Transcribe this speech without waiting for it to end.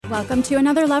Welcome to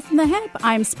another Love from the Hip.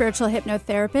 I'm spiritual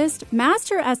hypnotherapist,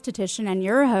 master esthetician, and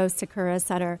your host, Sakura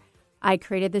Sutter. I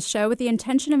created this show with the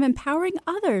intention of empowering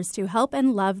others to help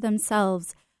and love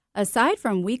themselves. Aside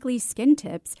from weekly skin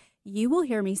tips, you will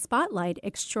hear me spotlight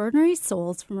extraordinary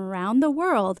souls from around the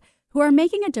world who are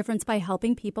making a difference by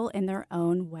helping people in their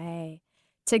own way.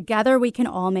 Together, we can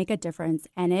all make a difference,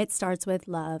 and it starts with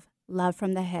love. Love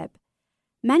from the hip.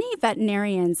 Many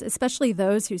veterinarians, especially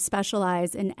those who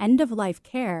specialize in end-of-life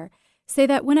care, say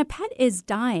that when a pet is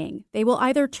dying, they will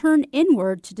either turn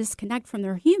inward to disconnect from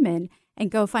their human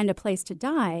and go find a place to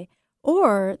die,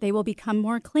 or they will become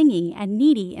more clingy and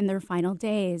needy in their final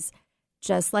days.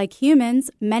 Just like humans,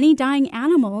 many dying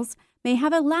animals may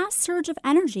have a last surge of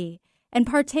energy and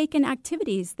partake in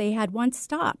activities they had once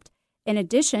stopped. In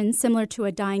addition, similar to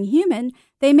a dying human,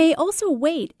 they may also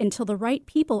wait until the right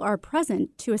people are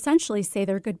present to essentially say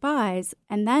their goodbyes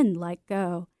and then let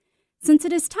go. Since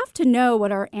it is tough to know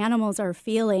what our animals are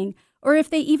feeling or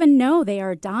if they even know they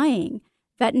are dying,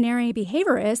 veterinary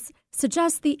behaviorists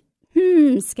suggest the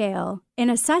scale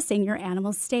in assessing your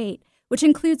animal's state, which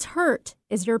includes hurt.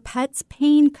 Is your pet's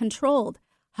pain controlled?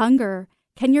 Hunger.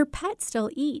 Can your pet still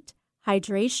eat?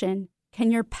 Hydration. Can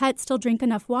your pet still drink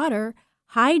enough water?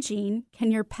 Hygiene. Can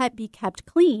your pet be kept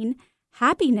clean?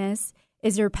 Happiness.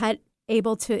 Is your pet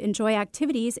able to enjoy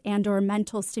activities and or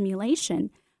mental stimulation?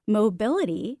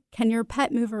 Mobility. Can your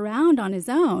pet move around on his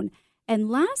own? And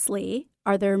lastly,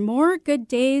 are there more good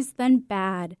days than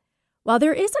bad? While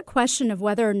there is a question of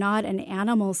whether or not an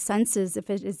animal senses if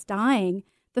it is dying,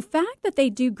 the fact that they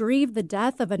do grieve the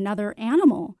death of another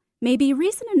animal may be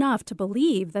reason enough to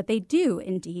believe that they do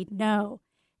indeed know.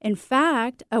 In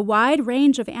fact, a wide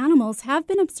range of animals have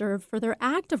been observed for their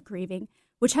act of grieving,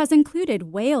 which has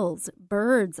included whales,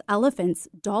 birds, elephants,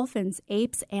 dolphins,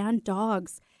 apes, and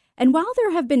dogs. And while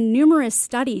there have been numerous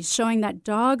studies showing that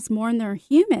dogs mourn their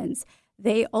humans,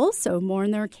 they also mourn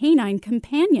their canine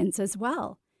companions as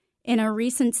well. In a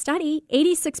recent study,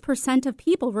 86% of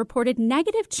people reported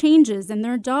negative changes in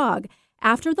their dog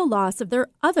after the loss of their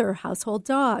other household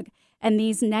dog, and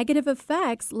these negative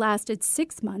effects lasted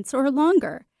 6 months or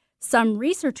longer. Some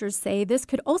researchers say this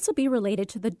could also be related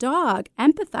to the dog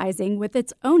empathizing with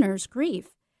its owner's grief.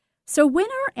 So when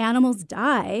our animals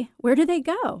die, where do they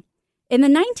go? In the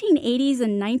 1980s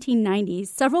and 1990s,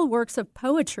 several works of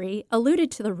poetry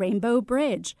alluded to the Rainbow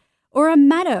Bridge, or a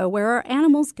meadow where our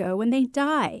animals go when they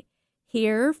die.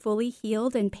 Here, fully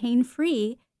healed and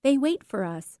pain-free, they wait for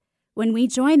us. When we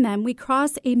join them, we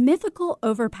cross a mythical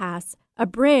overpass, a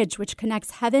bridge which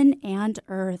connects heaven and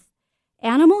earth.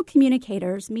 Animal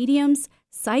communicators, mediums,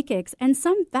 psychics, and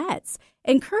some vets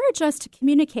encourage us to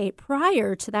communicate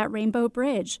prior to that rainbow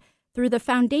bridge through the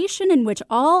foundation in which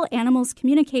all animals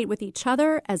communicate with each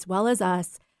other as well as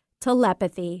us,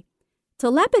 telepathy.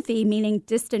 Telepathy, meaning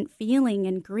distant feeling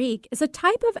in Greek, is a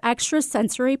type of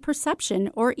extrasensory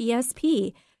perception, or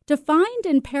ESP, defined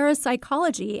in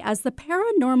parapsychology as the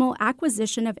paranormal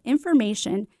acquisition of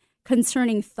information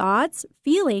concerning thoughts,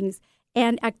 feelings,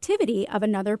 and activity of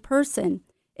another person.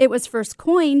 It was first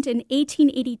coined in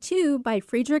 1882 by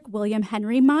Friedrich William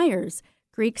Henry Myers,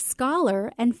 Greek scholar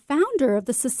and founder of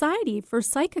the Society for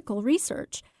Psychical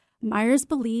Research. Myers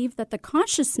believed that the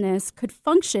consciousness could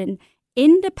function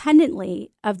independently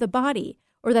of the body,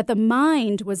 or that the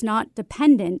mind was not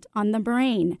dependent on the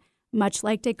brain. Much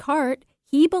like Descartes,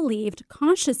 he believed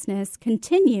consciousness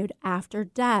continued after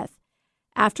death.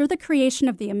 After the creation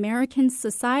of the American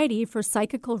Society for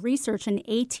Psychical Research in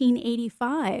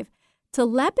 1885,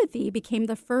 telepathy became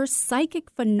the first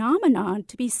psychic phenomenon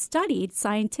to be studied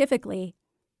scientifically.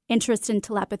 Interest in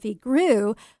telepathy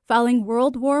grew following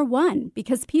World War I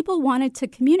because people wanted to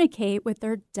communicate with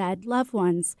their dead loved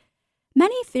ones.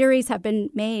 Many theories have been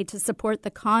made to support the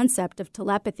concept of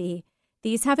telepathy.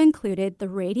 These have included the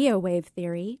radio wave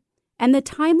theory and the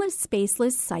timeless,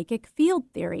 spaceless psychic field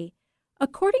theory.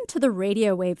 According to the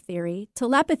radio wave theory,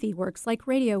 telepathy works like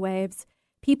radio waves.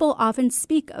 People often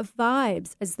speak of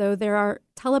vibes as though there are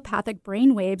telepathic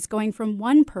brain waves going from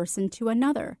one person to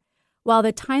another, while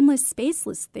the timeless,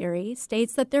 spaceless theory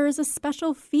states that there is a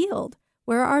special field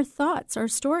where our thoughts are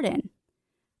stored in.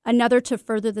 Another to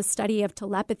further the study of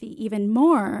telepathy even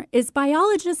more is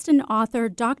biologist and author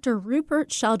Dr.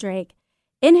 Rupert Sheldrake.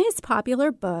 In his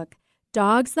popular book,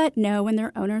 Dogs That Know When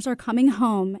Their Owners Are Coming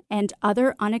Home and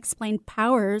Other Unexplained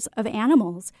Powers of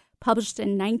Animals, published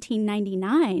in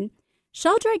 1999,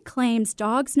 Sheldrake claims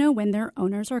dogs know when their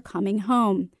owners are coming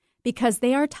home because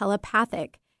they are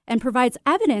telepathic, and provides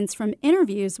evidence from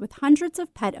interviews with hundreds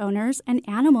of pet owners and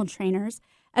animal trainers,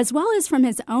 as well as from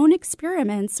his own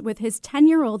experiments with his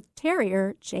 10-year-old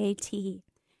terrier, JT.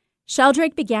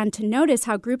 Sheldrake began to notice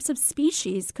how groups of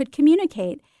species could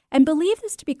communicate and believed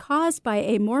this to be caused by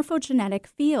a morphogenetic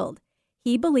field.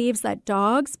 He believes that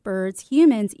dogs, birds,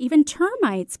 humans, even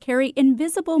termites carry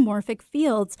invisible morphic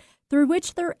fields through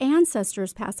which their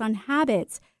ancestors pass on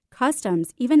habits,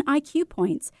 customs, even IQ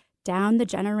points down the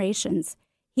generations.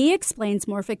 He explains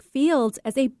morphic fields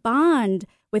as a bond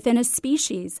within a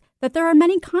species, that there are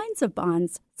many kinds of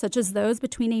bonds, such as those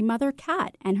between a mother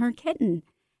cat and her kitten.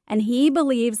 And he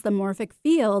believes the morphic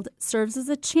field serves as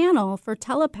a channel for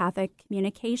telepathic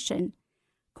communication.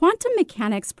 Quantum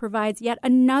mechanics provides yet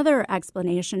another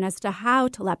explanation as to how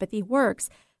telepathy works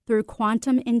through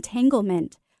quantum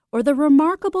entanglement, or the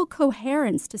remarkable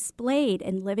coherence displayed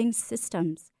in living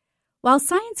systems. While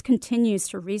science continues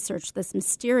to research this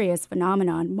mysterious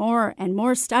phenomenon, more and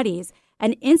more studies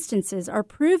and instances are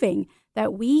proving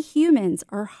that we humans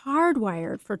are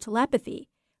hardwired for telepathy.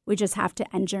 We just have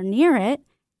to engineer it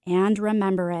and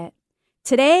remember it.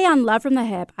 Today on Love from the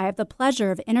Hip, I have the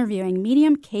pleasure of interviewing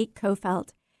medium Kate Kofelt.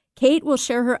 Kate will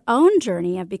share her own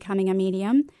journey of becoming a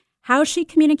medium, how she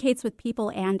communicates with people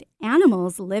and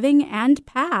animals, living and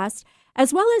past,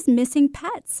 as well as missing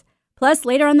pets. Plus,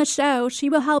 later on the show, she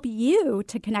will help you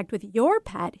to connect with your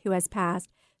pet who has passed,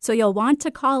 so you'll want to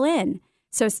call in.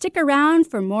 So stick around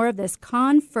for more of this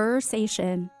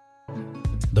conversation.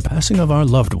 The passing of our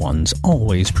loved ones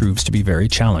always proves to be very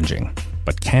challenging,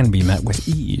 but can be met with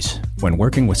ease when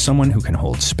working with someone who can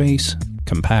hold space,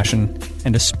 compassion,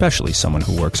 and especially someone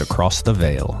who works across the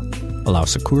veil. Allow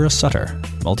Sakura Sutter,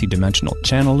 multidimensional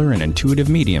channeler and intuitive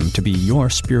medium, to be your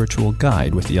spiritual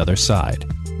guide with the other side.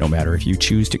 No matter if you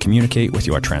choose to communicate with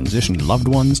your transitioned loved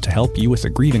ones to help you with the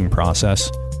grieving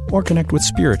process, or connect with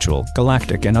spiritual,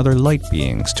 galactic, and other light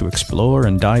beings to explore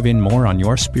and dive in more on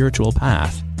your spiritual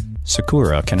path,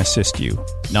 Sakura can assist you.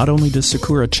 Not only does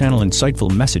Sakura channel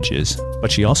insightful messages,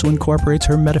 but she also incorporates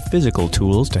her metaphysical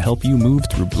tools to help you move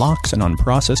through blocks and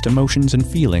unprocessed emotions and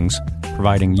feelings,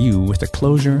 providing you with a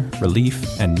closure,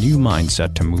 relief, and new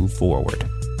mindset to move forward.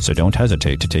 So don't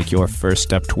hesitate to take your first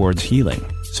step towards healing,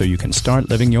 so you can start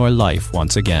living your life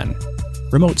once again.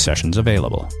 Remote sessions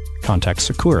available. Contact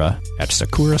Sakura at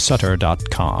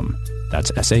sakurasutter.com.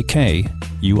 That's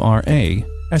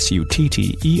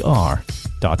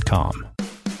SAKURASUTTER.com.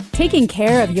 Taking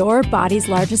care of your body's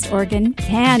largest organ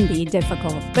can be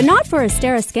difficult, but not for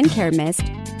Astera Skincare Mist.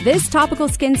 This topical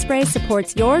skin spray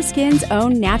supports your skin's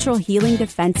own natural healing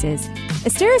defenses.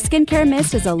 Astera Skincare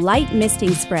Mist is a light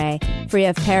misting spray, free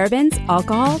of parabens,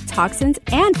 alcohol, toxins,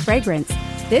 and fragrance.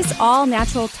 This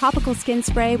all-natural topical skin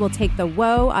spray will take the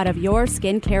woe out of your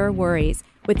skincare worries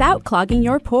without clogging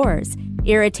your pores.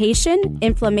 Irritation,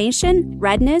 inflammation,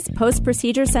 redness,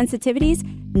 post-procedure sensitivities?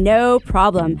 No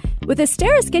problem. With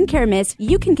Astera Skincare Mist,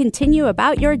 you can continue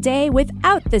about your day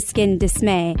without the skin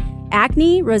dismay.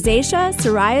 Acne, rosacea,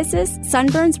 psoriasis,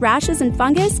 sunburns, rashes, and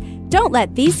fungus? Don't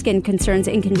let these skin concerns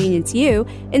inconvenience you.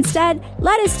 Instead,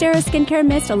 let Astera Skincare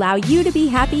Mist allow you to be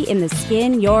happy in the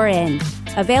skin you're in.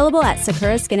 Available at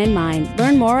Sakura Skin and Mind.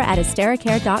 Learn more at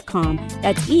asteracare.com.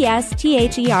 That's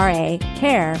ESTHERA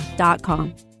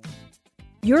care.com.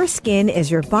 Your skin is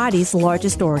your body's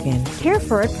largest organ. Care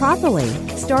for it properly,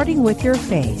 starting with your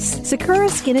face. Sakura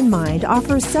Skin and Mind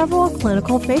offers several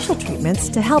clinical facial treatments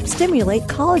to help stimulate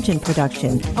collagen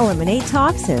production, eliminate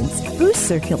toxins, boost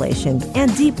circulation,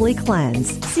 and deeply cleanse.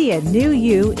 See a new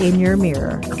you in your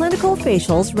mirror. Clinical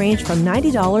facials range from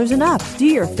 $90 and up. Do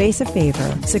your face a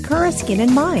favor. Sakura Skin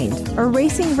and Mind,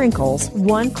 erasing wrinkles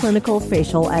one clinical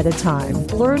facial at a time.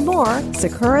 Learn more,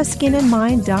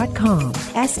 sakuraskinandmind.com.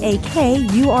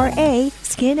 SAKURA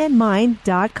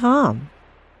skinandmind.com.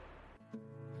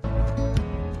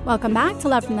 Welcome back to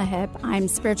Love from the Hip. I'm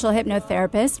spiritual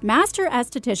hypnotherapist, master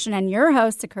esthetician, and your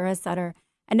host, Sakura Sutter.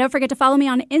 And don't forget to follow me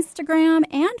on Instagram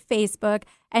and Facebook,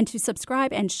 and to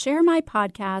subscribe and share my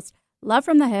podcast, Love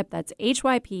from the Hip, that's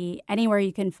HYP, anywhere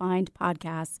you can find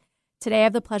podcasts. Today I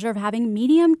have the pleasure of having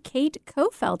medium Kate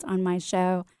Kofelt on my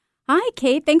show. Hi,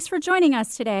 Kate. Thanks for joining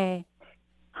us today.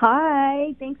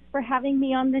 Hi, thanks for having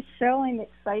me on this show. I'm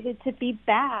excited to be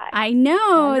back. I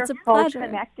know, Wonderful it's a pleasure.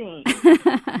 Connecting.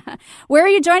 Where are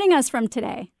you joining us from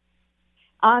today?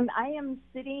 I am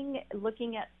sitting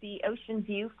looking at the ocean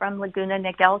view from Laguna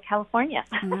Niguel, California.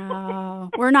 Oh,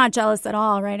 we're not jealous at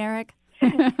all, right, Eric?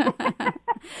 Right.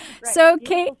 So, Beautiful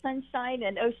Kate, sunshine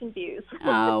and ocean views.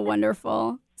 oh,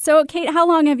 wonderful. So, Kate, how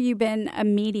long have you been a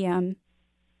medium?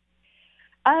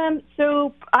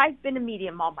 So I've been a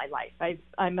medium all my life.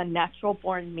 I'm a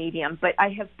natural-born medium, but I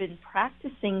have been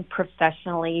practicing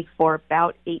professionally for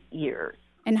about 8 years.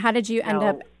 And how did you end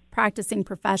up practicing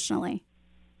professionally?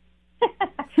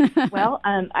 Well,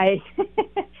 I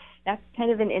that's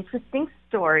kind of an interesting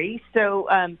story. So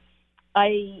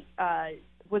I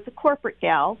was a corporate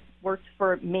gal, worked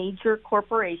for major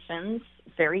corporations,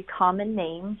 very common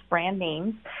names, brand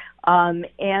names,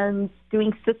 and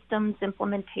doing systems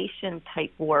implementation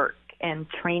type work and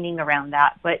training around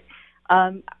that. But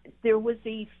there was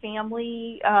a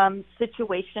family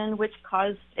situation which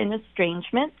caused an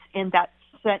estrangement, and that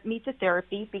sent me to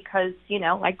therapy because,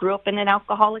 I grew up in an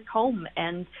alcoholic home,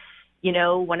 and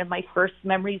one of my first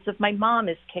memories of my mom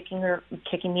is kicking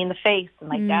me in the face, and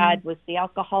my dad was the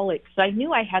alcoholic. So I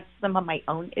knew I had some of my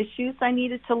own issues I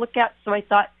needed to look at. So I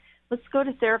thought, let's go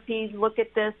to therapy, look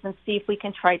at this, and see if we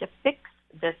can try to fix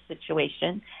this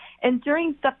situation. And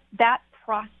during that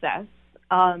process,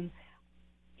 the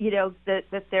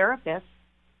therapist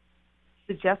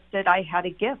suggested I had a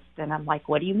gift, and I'm like,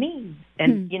 what do you mean?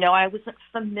 And, I wasn't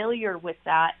familiar with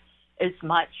that as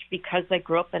much because I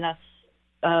grew up in a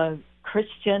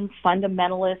Christian,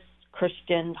 fundamentalist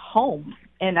Christian home,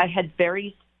 and I had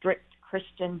very strict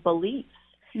Christian beliefs.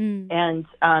 And,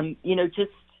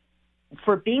 just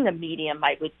for being a medium,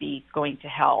 I would be going to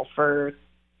hell for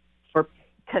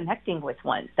connecting with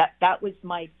one. That was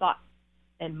my thought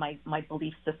and my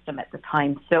belief system at the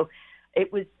time. So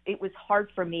it was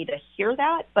hard for me to hear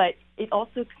that, but it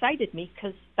also excited me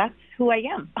because that's who I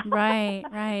am.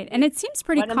 Right. And it seems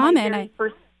pretty common.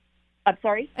 I'm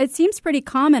sorry? It seems pretty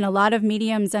common. A lot of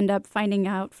mediums end up finding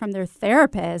out from their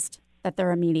therapist that they're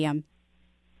a medium.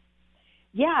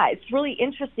 Yeah, it's really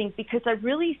interesting because I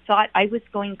really thought I was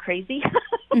going crazy.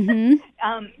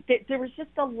 There was just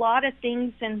a lot of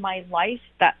things in my life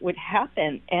that would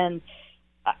happen, and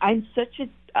I'm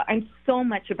so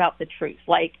much about the truth.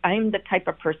 Like, I'm the type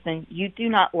of person you do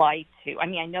not lie to. I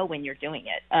mean, I know when you're doing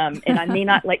it, and I may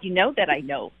not let you know that I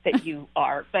know that you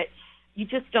are, but you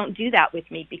just don't do that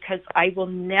with me because I will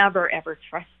never, ever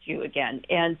trust you again.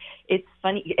 And it's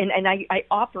funny, and I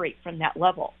operate from that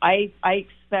level. I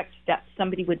expect that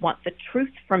somebody would want the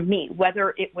truth from me,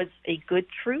 whether it was a good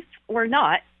truth or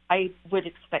not. I would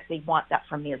expect they want that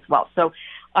from me as well. So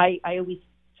I always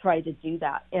try to do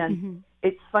that. And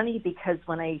it's funny because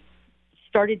when I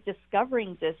started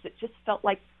discovering this, it just felt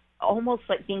like almost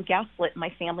like being gaslit in my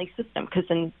family system, because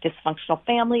in dysfunctional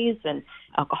families and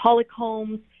alcoholic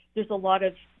homes, there's a lot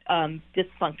of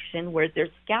dysfunction where there's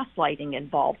gaslighting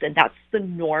involved, and that's the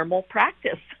normal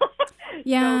practice.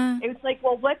 Yeah. So it was like,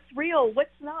 well, what's real?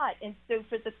 What's not? And so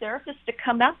for the therapist to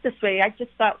come out this way, I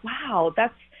just thought, wow,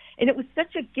 and it was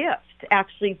such a gift,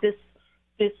 actually, this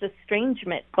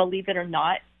estrangement, believe it or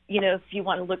not. If you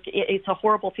want to look, it's a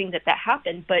horrible thing that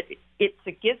happened, but it's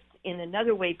a gift in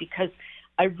another way because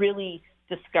I really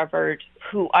discovered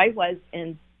who I was,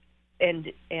 and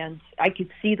I could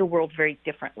see the world very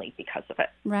differently because of it.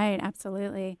 Right,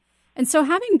 absolutely. And so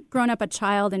having grown up a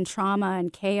child in trauma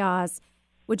and chaos,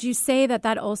 would you say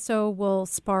that also will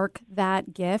spark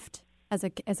that gift as a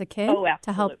kid? Oh, absolutely.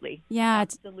 To help? Yeah.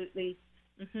 Absolutely.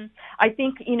 I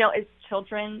think, as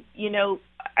children,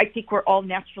 I think we're all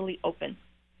naturally open.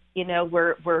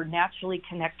 We're naturally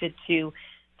connected to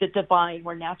the divine.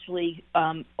 We're naturally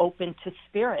open to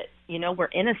spirit. We're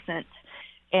innocent.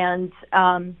 And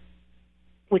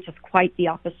which is quite the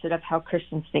opposite of how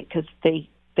Christians think, because they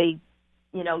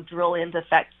drill in the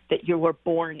fact that you were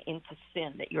born into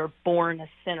sin, that you're born a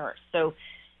sinner. So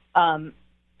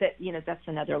that's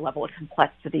another level of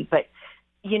complexity. But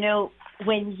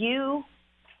when you're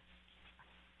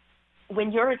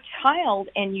a child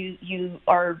and you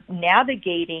are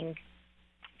navigating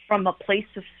from a place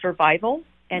of survival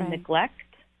and neglect,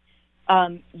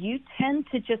 you tend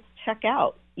to just check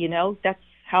out. That's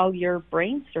how your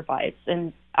brain survives.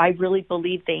 And I really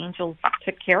believe the angels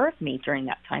took care of me during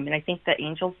that time. And I think the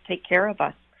angels take care of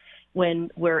us when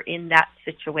we're in that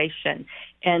situation.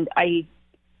 And I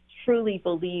truly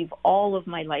believe all of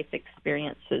my life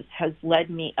experiences has led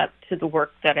me up to the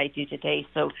work that I do today,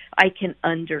 so I can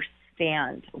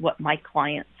understand what my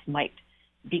clients might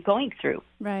be going through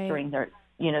during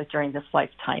this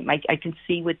lifetime. I can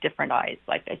see with different eyes,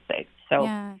 like I say. So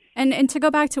yeah, and to go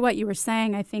back to what you were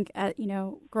saying, I think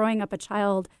growing up a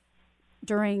child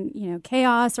during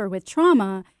chaos or with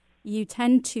trauma, you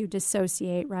tend to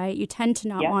dissociate, right? You tend to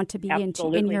not want to be in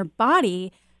your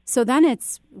body. So then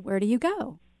it's, where do you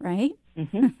go, right?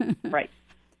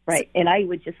 Right. And I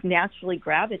would just naturally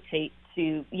gravitate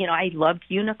to, I loved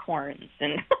unicorns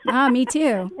and me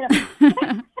too.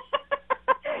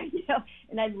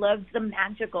 And I loved the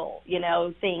magical,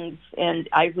 things, and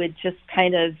I would just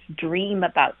kind of dream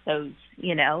about those,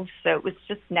 so it was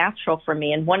just natural for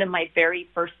me. And one of my very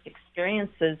first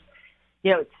experiences,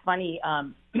 it's funny,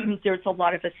 there's a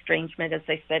lot of estrangement, as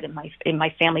I said, in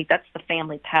my family. That's the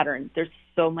family pattern. There's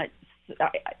so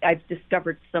I've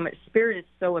discovered so much. Spirit is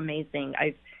so amazing.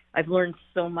 I've learned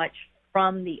so much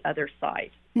from the other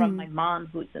side, from my mom,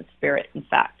 who's in spirit, in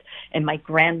fact, and my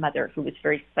grandmother, who was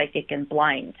very psychic and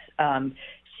blind.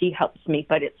 She helps me.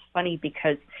 But it's funny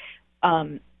because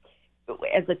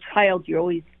as a child, you're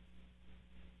always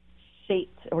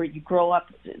shaped, or you grow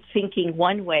up thinking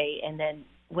one way, and then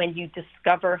when you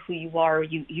discover who you are,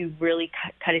 you really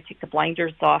kind of take the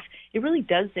blinders off. It really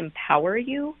does empower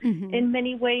you in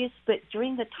many ways, but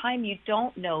during the time you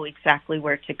don't know exactly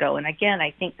where to go. And again,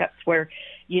 I think that's where,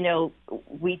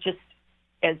 we just,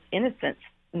 as innocents,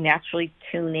 naturally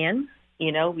tune in,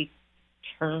 we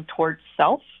turn towards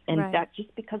self, and that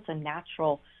just becomes a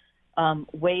natural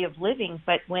way of living.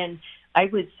 But when I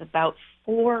was about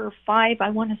 4 or 5, I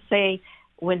want to say,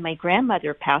 when my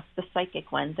grandmother passed, the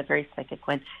very psychic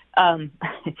one, I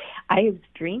was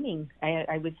dreaming.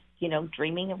 I was,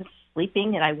 dreaming. I was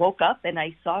sleeping, and I woke up, and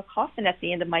I saw a coffin at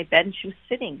the end of my bed, and she was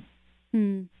sitting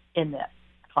in the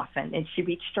coffin, and she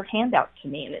reached her hand out to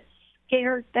me, and it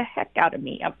scared the heck out of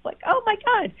me. I was like, oh, my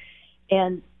God.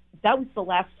 And that was the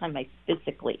last time I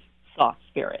physically saw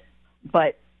spirit.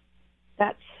 But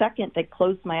that second I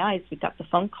closed my eyes, we got the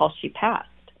phone call, she passed.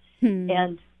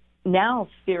 And now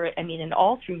spirit, and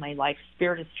all through my life,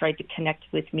 spirit has tried to connect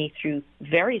with me through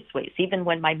various ways. Even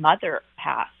when my mother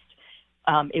passed,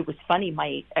 it was funny.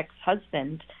 My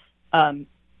ex-husband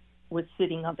was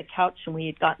sitting on the couch, and we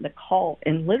had gotten a call,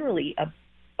 and literally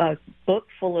a book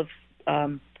full of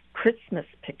Christmas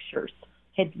pictures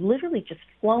had literally just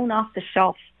flown off the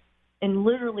shelf and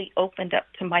literally opened up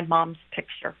to my mom's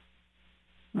picture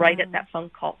right at that phone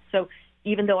call. So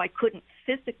even though I couldn't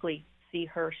physically see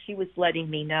her, she was letting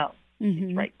me know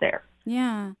she's right there.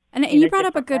 Yeah. And you brought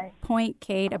up a good point,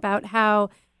 Kate, about how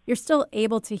you're still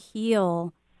able to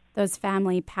heal those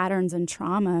family patterns and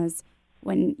traumas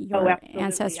when your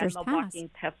ancestors I'm a pass. walking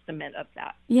testament of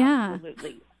that. Yeah.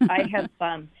 Absolutely. I have,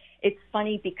 it's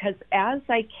funny because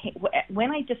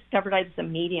when I discovered I was a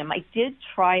medium, I did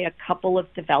try a couple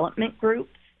of development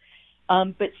groups.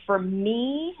 But for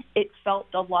me, it felt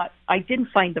a lot, I didn't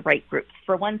find the right groups.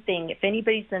 For one thing, if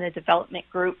anybody's in a development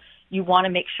group, you want to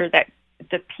make sure that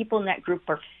the people in that group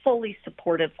are fully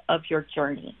supportive of your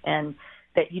journey, and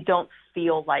that you don't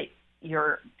feel like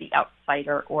you're the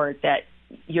outsider or that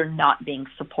you're not being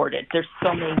supported. There's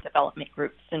so many development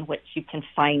groups in which you can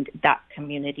find that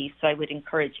community. So I would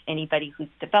encourage anybody who's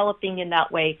developing in that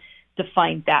way to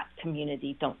find that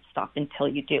community. Don't stop until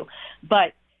you do.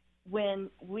 But when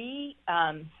we,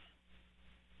 how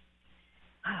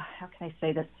can I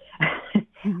say this?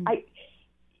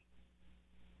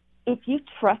 If you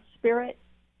trust spirit,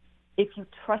 if you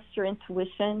trust your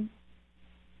intuition,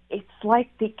 it's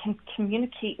like they can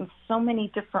communicate in so many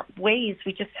different ways.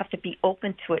 We just have to be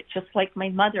open to it. Just like my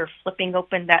mother flipping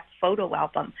open that photo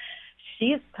album.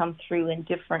 She has come through in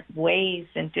different ways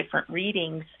and different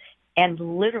readings, and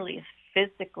literally is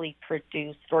physically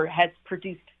produced or has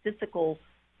produced physical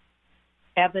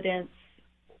evidence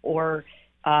or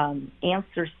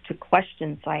answers to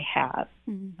questions I have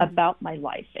about my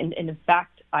life. And in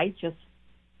fact, I just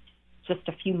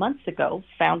a few months ago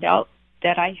found out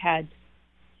that I had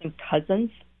some cousins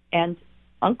and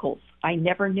uncles I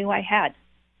never knew I had,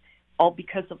 all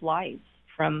because of lies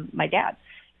from my dad.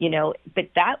 But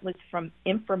that was from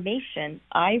information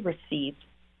I received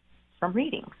from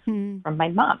readings from my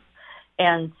mom,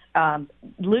 and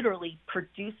literally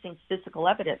producing physical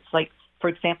evidence. Like, for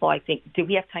example, I think, do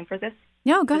we have time for this?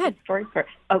 No, go ahead. Story for,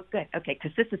 oh, good. Okay,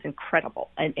 because this is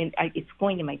incredible. And it's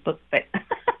going in my book, but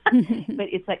but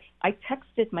it's like I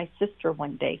texted my sister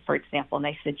one day, for example, and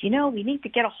I said, we need to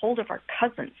get a hold of our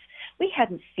cousins. We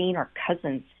hadn't seen our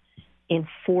cousins in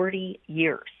 40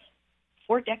 years,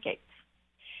 4 decades.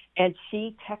 And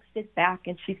she texted back,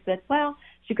 and she said,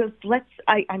 she goes,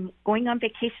 I'm going on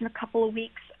vacation a couple of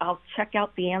weeks. I'll check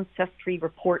out the Ancestry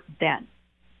report then.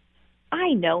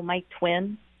 I know my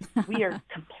twin. We are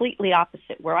completely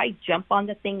opposite. Where I jump on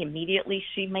the thing immediately,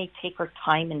 she may take her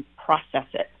time and process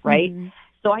it, right?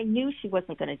 So I knew she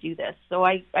wasn't going to do this. So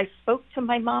I spoke to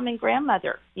my mom and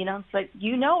grandmother. It's like,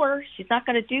 her. She's not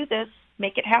going to do this.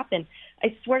 Make it happen.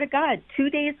 I swear to God, 2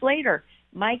 days later,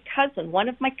 one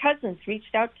of my cousins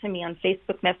reached out to me on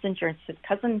Facebook Messenger and said,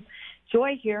 Cousin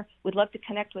Joy here, would love to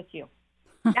connect with you.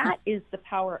 That is the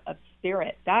power of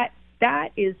spirit. That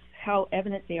is how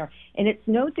evident they are. And it's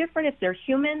no different if they're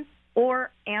human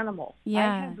or animal.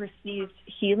 Yeah. I have received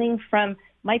healing from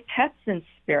my pets in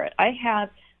spirit. I have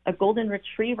a golden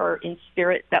retriever in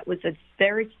spirit that was a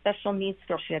very special needs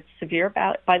girl. She had severe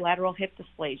bilateral hip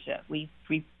dysplasia. We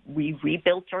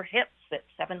rebuilt her hips at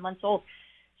 7 months old.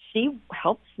 She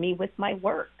helps me with my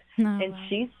work. And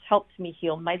she's helped me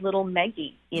heal. My little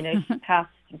Maggie, you know, she passed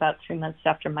about 3 months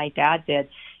after my dad did.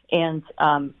 And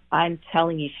I'm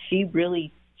telling you,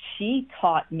 she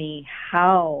taught me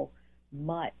how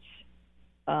much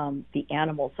the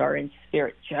animals are in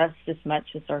spirit, just as much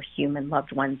as our human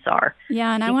loved ones are.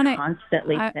 Yeah, and she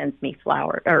constantly sends me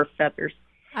flowers or feathers.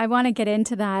 I want to get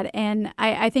into that. And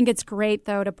I think it's great,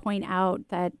 though, to point out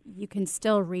that you can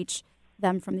still reach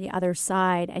them from the other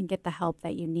side and get the help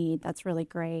that you need. That's really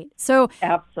great. So,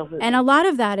 absolutely. And a lot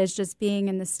of that is just being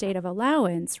in the state of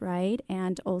allowance, right?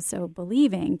 And also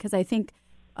believing, because I think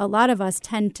a lot of us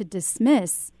tend to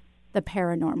dismiss the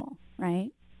paranormal,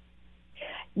 right?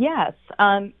 Yes.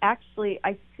 Actually,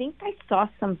 I think I saw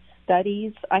some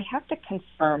studies. I have to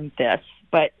confirm this,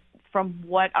 but from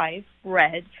what I've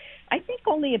read, I think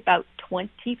only about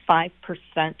 25%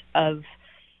 of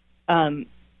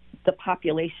the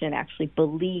population actually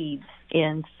believes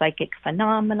in psychic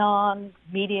phenomenon,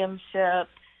 mediumship,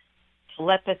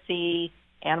 telepathy,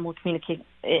 animal communication,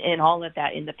 and all of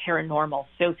that in the paranormal.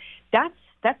 So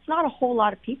that's not a whole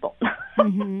lot of people.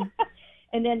 Mm-hmm.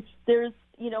 And then there's,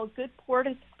 you know, a good part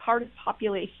of the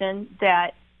population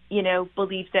that, you know,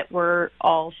 believes that we're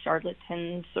all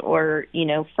charlatans or, you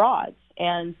know, frauds.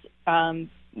 And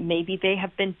maybe they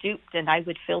have been duped, and I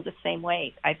would feel the same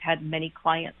way. I've had many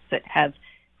clients that have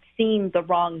seen the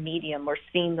wrong medium or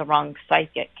seen the wrong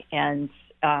psychic, and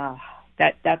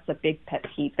that's a big pet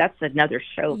peeve. That's another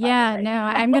show. Yeah, no,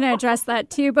 I'm going to address that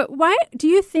too. But why do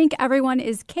you think everyone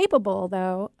is capable,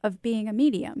 though, of being a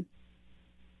medium?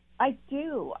 I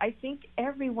do. I think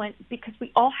everyone, because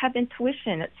we all have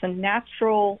intuition. It's a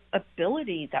natural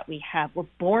ability that we have. We're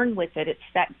born with it. It's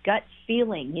that gut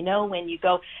feeling, you know, when you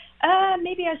go,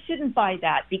 maybe I shouldn't buy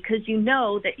that because you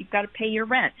know that you've got to pay your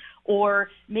rent. Or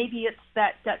maybe it's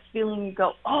that gut feeling you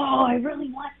go, oh, I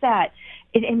really want that.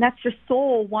 And that's your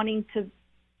soul wanting to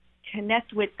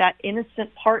connect with that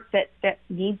innocent part that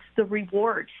needs the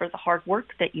reward for the hard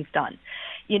work that you've done.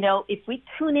 You know, if we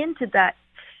tune into that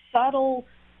subtle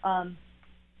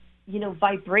you know,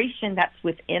 vibration that's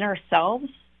within ourselves,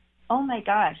 oh my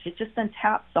gosh, it just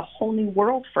untaps a whole new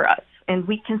world for us. And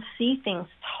we can see things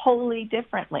totally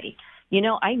differently. You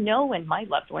know, I know when my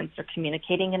loved ones are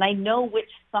communicating, and I know which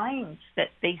signs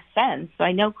that they send, so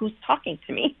I know who's talking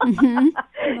to me.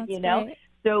 Mm-hmm. You know, great.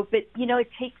 So, but you know, it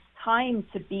takes time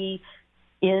to be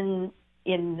in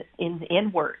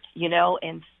inward, you know,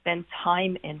 and spend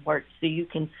time inward so you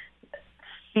can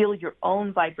feel your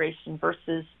own vibration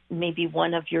versus maybe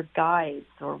one of your guides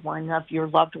or one of your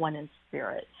loved one in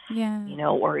spirit, yeah, you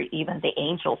know, or even the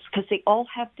angels, because they all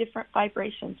have different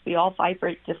vibrations. We all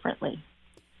vibrate differently.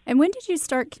 And when did you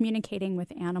start communicating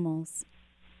with animals?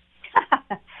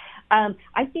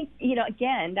 I think, you know,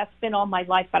 again, that's been all my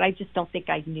life, but I just don't think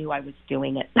I knew I was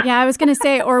doing it. Yeah, I was going to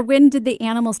say, or when did the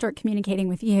animal start communicating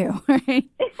with you? Right?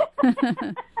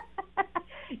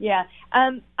 Yeah.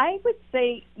 I would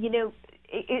say, you know,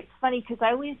 it's funny because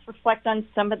I always reflect on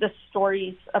some of the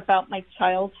stories about my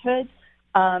childhood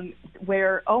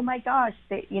where, oh my gosh,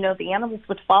 you know, the animals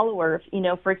would follow her. You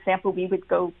know, for example, we would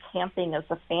go camping as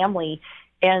a family,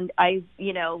 and I,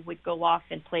 you know, would go off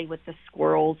and play with the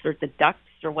squirrels or the ducks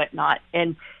or whatnot.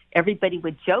 And everybody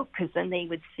would joke because then they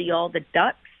would see all the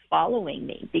ducks following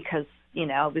me because, you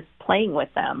know, I was playing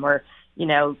with them. Or, you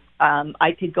know,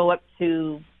 I could go up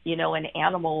to, you know, an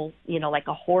animal, you know, like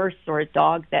a horse or a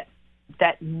dog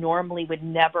that normally would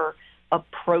never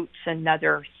approach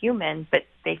another human, but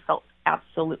they felt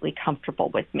absolutely comfortable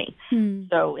with me.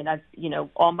 So, and I've, you know,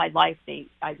 all my life,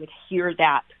 I would hear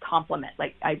that compliment.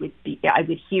 Like I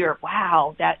would hear,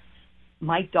 wow, that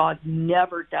my dog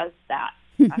never does that.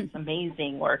 That's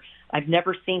amazing. Or I've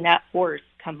never seen that horse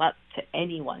come up to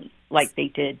anyone like they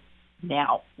did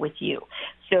now with you.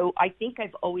 So I think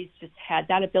I've always just had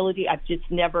that ability. I've just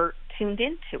never tuned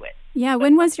into it. Yeah.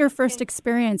 When was your first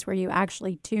experience where you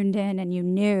actually tuned in and you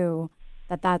knew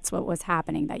that that's what was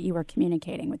happening, that you were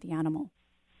communicating with the animal?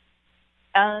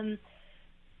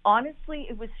 Honestly,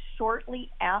 it was shortly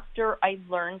after I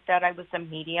learned that I was a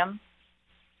medium.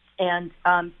 And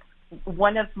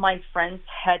one of my friends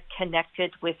had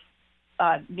connected with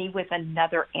me with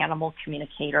another animal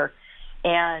communicator.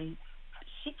 And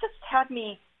she just had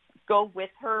me go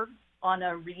with her on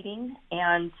a reading,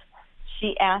 and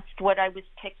she asked what I was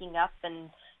picking up, and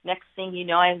next thing you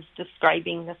know, I was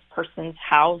describing this person's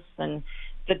house and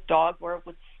the dog where it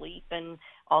would sleep and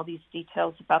all these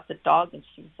details about the dog, and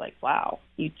she was like, wow,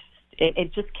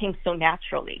 it just came so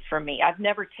naturally for me. I've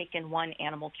never taken one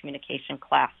animal communication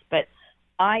class, but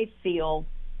I feel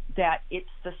that it's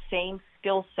the same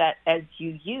skill set as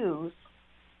you use,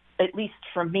 at least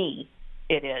for me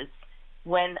it is,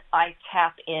 when I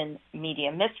tap in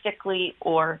mediumistically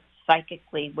or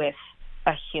psychically with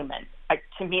a human.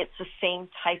 To me, it's the same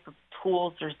type of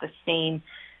tools. There's the same,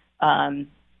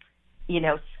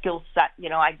 skill set.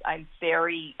 I'm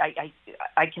very,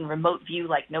 I can remote view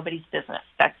like nobody's business.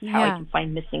 That's how I can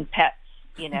find missing pets,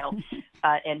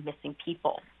 and missing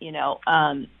people,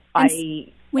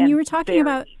 When you were talking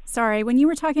about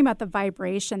the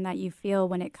vibration that you feel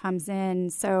when it comes in,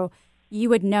 so you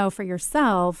would know for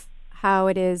yourself how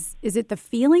it is. Is it the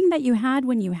feeling that you had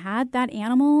when you had that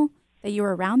animal, that you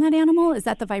were around that animal? Is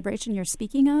that the vibration you're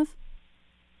speaking of?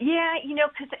 Yeah,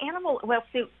 because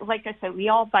like I said, we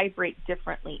all vibrate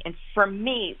differently. And for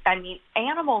me,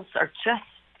 animals are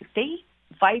they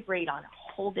vibrate on a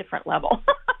whole different level.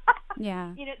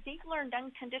 Yeah. They've learned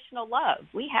unconditional love.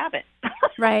 We haven't.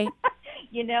 Right.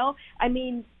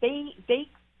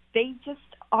 They just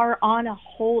are on a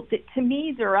whole, to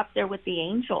me, they're up there with the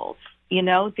angels.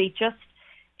 They just,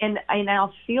 and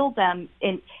I'll feel them.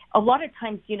 And a lot of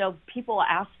times, people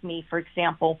ask me, for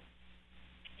example,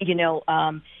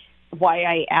 why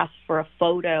I ask for a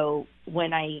photo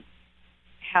when I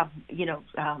have,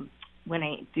 when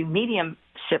I do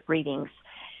mediumship readings.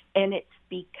 And it's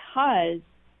because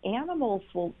animals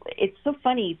it's so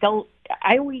funny.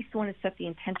 I always want to set the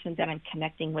intention that I'm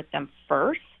connecting with them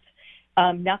first.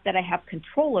 Not that I have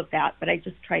control of that, but I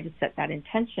just try to set that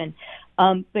intention.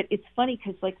 But it's funny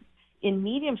because, like, in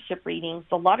mediumship readings,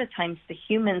 a lot of times the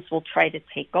humans will try to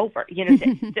take over.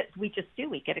 That we just do.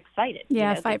 We get excited.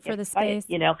 Yeah, fight for the space.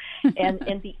 And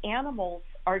the animals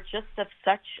are just of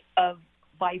such a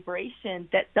vibration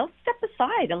that they'll step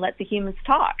aside and let the humans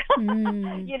talk.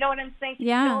 You know what I'm saying?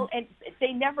 Yeah. And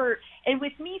they never. And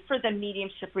with me for the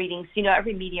mediumship readings,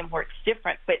 every medium works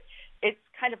different, but it's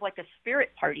kind of like a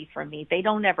spirit party for me. They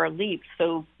don't ever leave.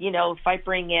 So, if I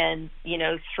bring in,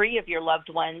 3 of your loved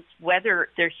ones, whether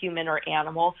they're human or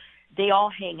animal, they all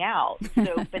hang out.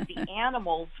 So, but the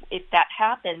animals, if that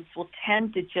happens, will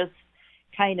tend to just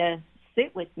kind of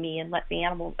sit with me and let the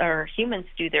animals or humans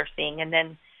do their thing. And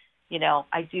then,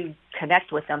 I do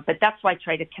connect with them. But that's why I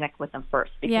try to connect with them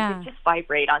first, because they just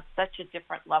vibrate on such a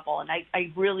different level. And I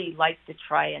really like to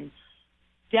try and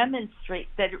demonstrate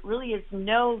that it really is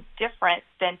no different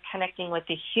than connecting with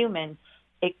a human,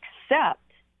 except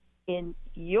in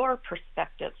your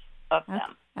perspective of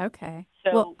them. Okay.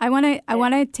 So, I want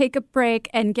to take a break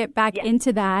and get back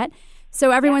into that.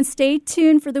 So everyone stay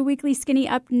tuned for the Weekly Skinny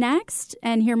up next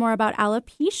and hear more about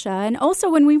alopecia. And also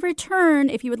when we return,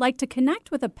 if you would like to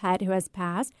connect with a pet who has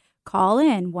passed, call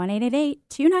in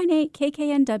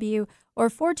 1-888-298-KKNW or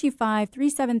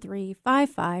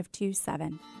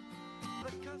 425-373-5527.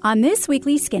 On this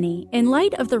Weekly Skinny, in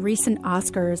light of the recent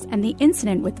Oscars and the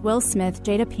incident with Will Smith,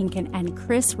 Jada Pinkett, and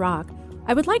Chris Rock,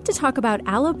 I would like to talk about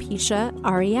alopecia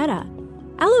areata.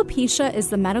 Alopecia is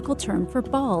the medical term for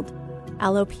bald.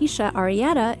 Alopecia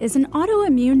areata is an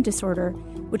autoimmune disorder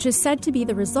which is said to be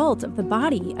the result of the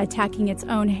body attacking its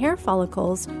own hair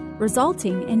follicles,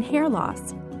 resulting in hair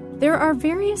loss. There are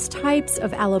various types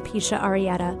of alopecia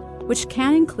areata, which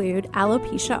can include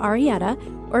alopecia areata,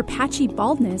 or patchy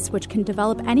baldness, which can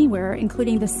develop anywhere,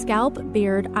 including the scalp,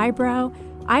 beard, eyebrow,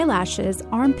 eyelashes,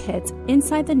 armpits,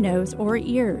 inside the nose, or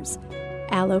ears.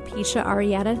 Alopecia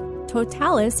areata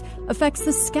totalis affects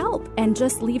the scalp and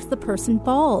just leaves the person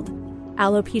bald.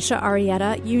 Alopecia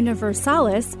areata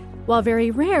universalis, while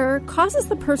very rare, causes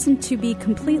the person to be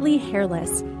completely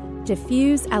hairless.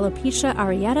 Diffuse alopecia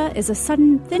areata is a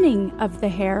sudden thinning of the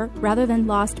hair rather than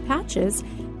lost patches,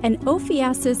 and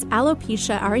ophiasis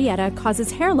alopecia areata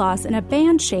causes hair loss in a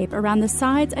band shape around the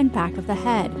sides and back of the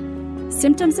head.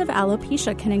 Symptoms of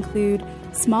alopecia can include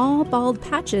small bald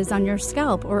patches on your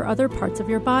scalp or other parts of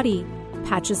your body.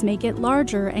 Patches may get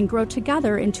larger and grow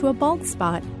together into a bald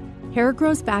spot. Hair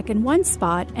grows back in one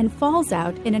spot and falls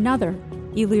out in another.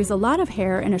 You lose a lot of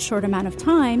hair in a short amount of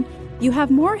time. You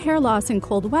have more hair loss in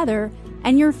cold weather,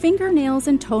 and your fingernails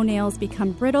and toenails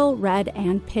become brittle, red,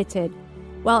 and pitted.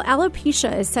 While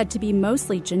alopecia is said to be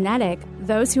mostly genetic,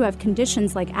 those who have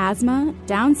conditions like asthma,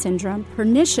 Down syndrome,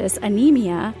 pernicious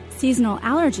anemia, seasonal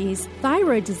allergies,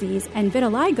 thyroid disease, and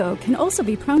vitiligo can also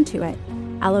be prone to it.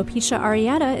 Alopecia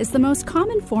areata is the most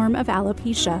common form of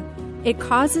alopecia. It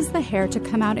causes the hair to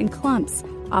come out in clumps,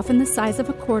 often the size of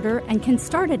a quarter, and can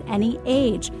start at any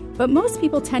age, but most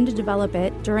people tend to develop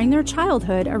it during their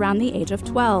childhood around the age of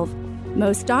 12.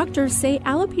 Most doctors say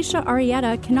alopecia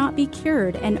areata cannot be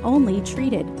cured and only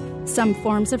treated. Some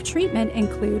forms of treatment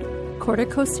include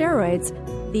corticosteroids.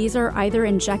 These are either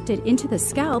injected into the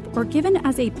scalp or given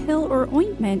as a pill or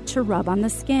ointment to rub on the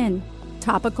skin.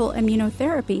 Topical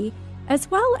immunotherapy, as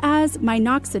well as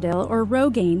minoxidil or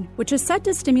Rogaine, which is said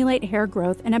to stimulate hair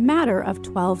growth in a matter of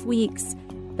 12 weeks.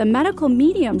 The medical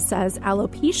medium says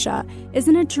alopecia is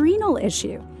an adrenal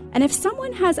issue, and if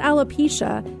someone has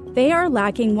alopecia, they are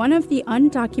lacking one of the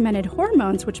undocumented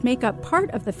hormones which make up part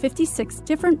of the 56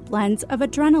 different blends of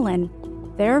adrenaline.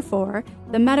 Therefore,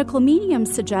 the medical medium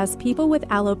suggests people with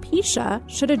alopecia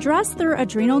should address their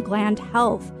adrenal gland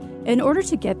health in order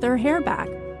to get their hair back.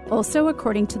 Also,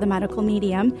 according to the medical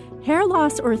medium, hair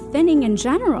loss or thinning in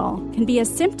general can be a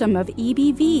symptom of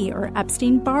EBV or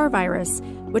Epstein-Barr virus,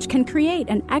 which can create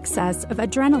an excess of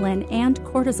adrenaline and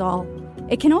cortisol.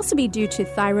 It can also be due to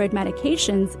thyroid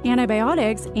medications,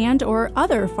 antibiotics, and/or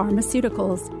other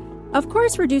pharmaceuticals. Of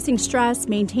course, reducing stress,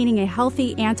 maintaining a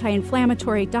healthy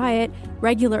anti-inflammatory diet,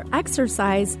 regular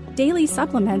exercise, daily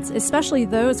supplements, especially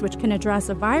those which can address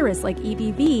a virus like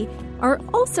EBV, are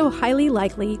also highly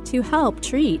likely to help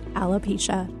treat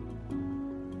alopecia.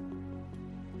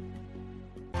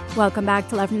 Welcome back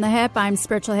to Love from the Hip. I'm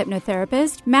spiritual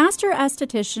hypnotherapist, master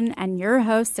esthetician, and your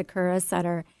host, Sakura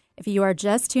Sutter. If you are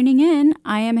just tuning in,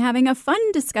 I am having a fun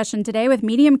discussion today with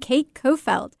medium Kate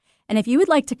Kofeld. And if you would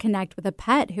like to connect with a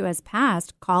pet who has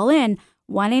passed, call in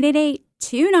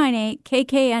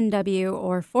 1-888-298-KKNW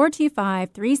or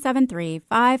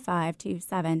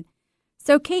 425-373-5527.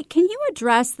 So, Kate, can you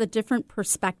address the different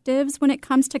perspectives when it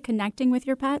comes to connecting with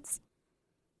your pets?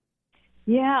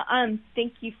 Yeah,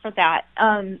 thank you for that.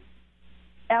 As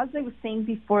I was saying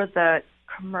before the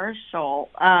commercial,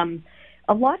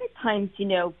 a lot of times,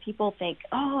 people think,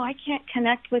 oh, I can't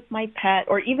connect with my pet,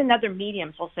 or even other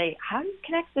mediums will say, how do you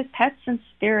connect with pets and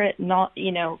spirit? And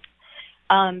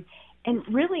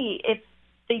really, if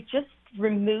they just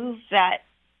remove that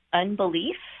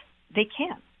unbelief, they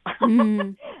can.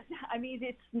 Mm. I mean,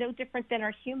 it's no different than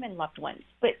our human loved ones.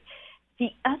 But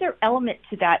the other element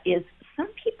to that is some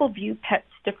people view pets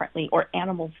differently or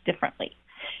animals differently.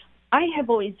 I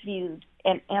have always viewed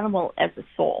an animal as a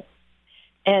soul.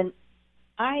 And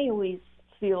I always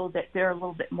feel that they're a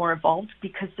little bit more evolved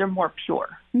because they're more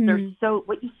pure. Mm.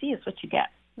 What you see is what you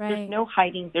get. Right. There's no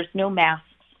hiding. There's no masks.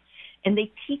 And they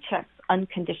teach us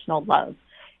unconditional love.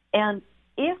 And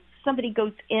if somebody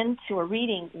goes into a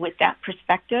reading with that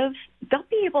perspective, they'll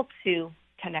be able to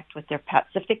connect with their pets.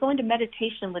 If they go into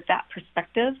meditation with that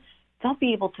perspective, they'll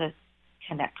be able to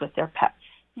connect with their pets.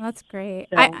 Well, that's great.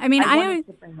 So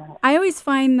I always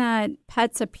find that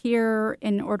pets appear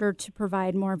in order to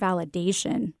provide more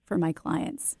validation for my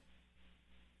clients.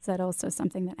 Is that also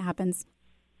something that happens?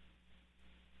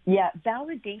 Yeah,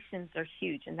 validations are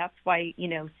huge, and that's why,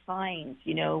 signs,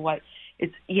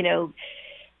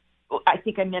 I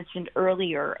think I mentioned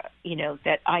earlier,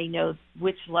 that I know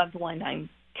which loved one I'm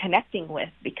connecting with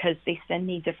because they send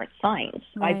me different signs.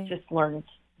 Right. I've just learned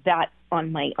that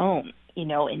on my own,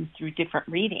 and through different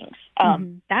readings.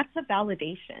 That's a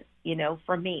validation,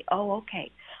 for me. Oh, okay.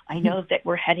 I know that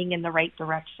we're heading in the right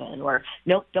direction, or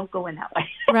nope, don't go in that way.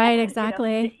 Right,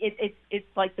 exactly.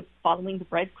 It's like following the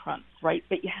breadcrumbs, right?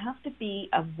 But you have to be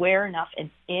aware enough and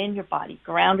in your body,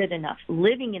 grounded enough,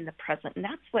 living in the present. And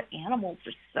that's what animals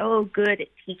are so good at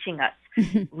teaching us,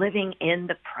 living in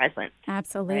the present.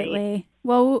 Absolutely. Right?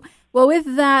 Well,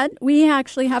 with that, we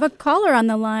actually have a caller on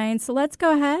the line. So let's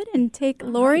go ahead and take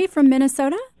Lori from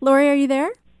Minnesota. Lori, are you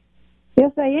there?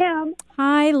 Yes, I am.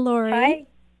 Hi, Lori.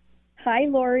 Hi,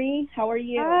 Lori. How are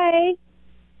you? Hi.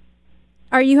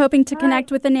 Are you hoping to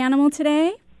connect with an animal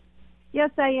today?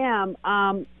 Yes, I am.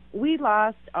 We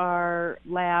lost our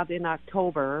lab in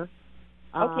October.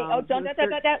 Okay. Don't.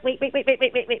 Wait.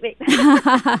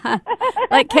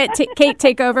 Let Kate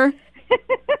take over.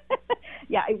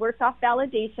 Yeah, I work off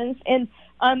validations, and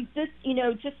just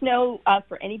know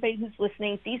for anybody who's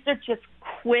listening, these are just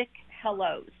quick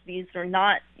hellos. These are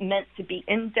not meant to be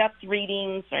in-depth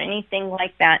readings or anything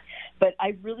like that, but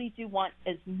I really do want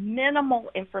as minimal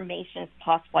information as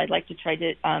possible. I'd like to try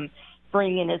to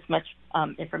bring in as much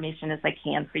information as I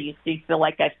can for you so you feel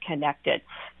like I've connected.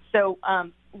 So,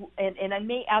 and I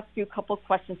may ask you a couple of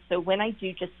questions, so when I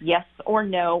do, just yes or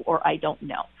no, or I don't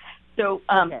know. So,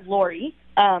 okay. Lori,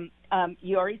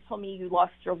 you already told me you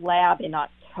lost your lab in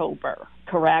October,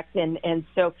 correct? And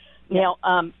so now,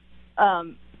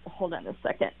 hold on a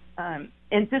second. And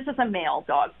this is a male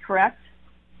dog, correct?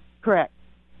 Correct.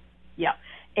 Yeah.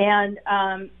 And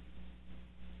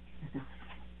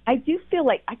I do feel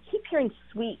like I keep hearing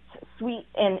sweet,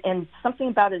 and something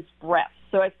about his breath.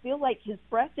 So I feel like his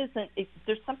breath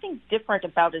there's something different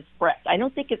about his breath. I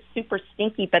don't think it's super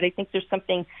stinky, but I think there's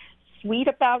something sweet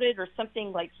about it, or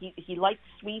something like he likes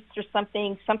sweets or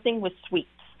something with sweets.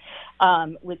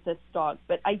 with this dog.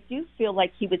 But I do feel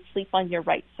like he would sleep on your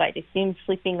right side. I see him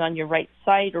sleeping on your right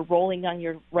side or rolling on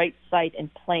your right side and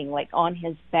playing, like on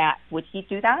his back. Would he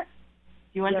do that?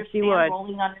 Do you understand? Yes, he would.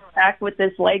 Rolling on his back with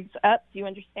his legs up? Do you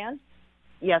understand?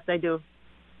 Yes, I do.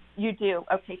 You do.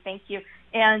 Okay, thank you.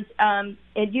 And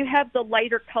you have the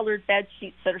lighter colored bed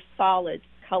sheets that are solid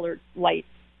colored, light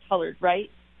colored, right?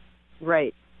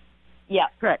 Right. Yeah.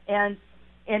 Correct. And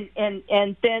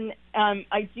then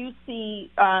I do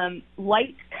see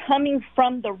light coming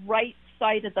from the right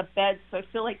side of the bed. So I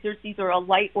feel like there's either a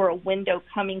light or a window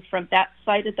coming from that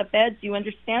side of the bed. Do you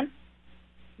understand?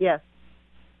 Yes.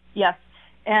 Yes.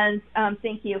 And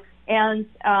thank you. And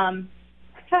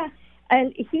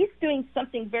he's doing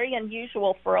something very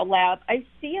unusual for a lab. I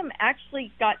see him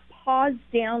actually got paws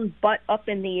down, butt up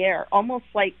in the air, almost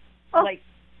like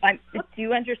do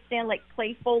you understand? Like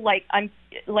playful,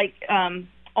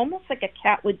 almost like a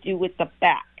cat would do with the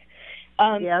back.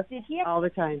 Yes. All the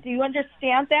time. Do you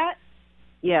understand that?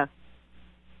 Yes.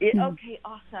 Okay,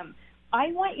 awesome.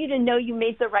 I want you to know you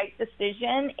made the right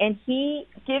decision, and he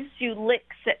gives you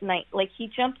licks at night. Like he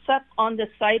jumps up on the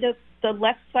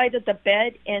left side of the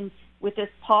bed and with his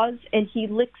paws, and he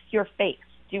licks your face.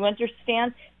 Do you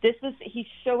understand? He's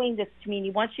showing this to me, and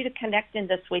he wants you to connect in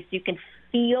this way so you can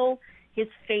feel his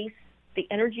face, the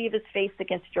energy of his face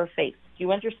against your face. Do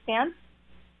you understand?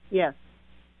 Yes.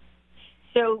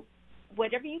 So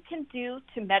whatever you can do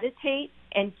to meditate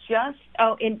and just,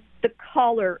 in the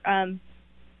collar,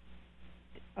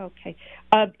 okay.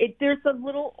 There's a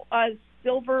little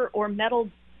silver or metal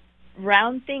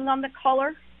round thing on the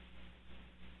collar.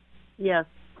 Yes.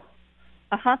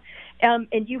 Uh-huh.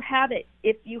 And you have it.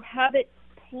 If you have it,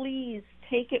 please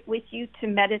take it with you to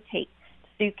meditate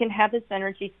so you can have his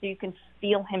energy, so you can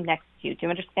feel him next to you. Do you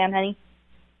understand, honey?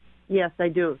 Yes, I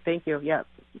do. Thank you. Yes.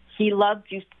 He loves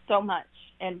you so much.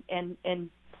 And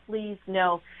please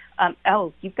know,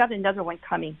 you've got another one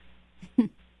coming. You're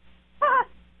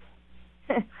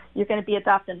going to be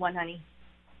adopting one, honey.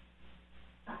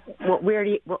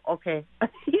 Well, okay.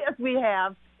 Yes, we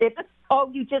have.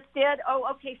 You just did? Oh,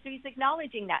 okay. So he's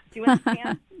acknowledging that. Do you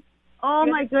understand?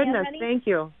 My goodness. Honey? Thank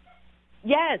you.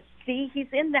 Yes. See, he's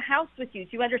in the house with you.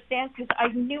 Do you understand? Because I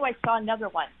knew I saw another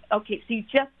one. Okay, so you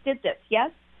just did this,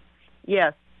 yes?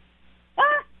 Yes.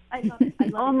 I love it.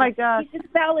 Oh, my God. He's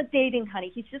just validating,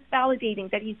 honey. He's just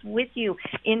validating that he's with you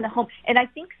in the home. And I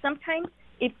think sometimes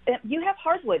if you have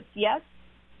hardwoods, yes?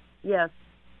 Yes.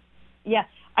 Yeah.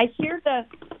 I hear the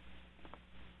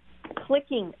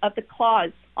clicking of the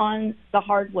claws on the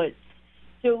hardwoods.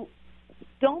 So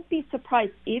don't be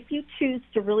surprised if you choose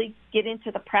to really get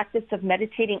into the practice of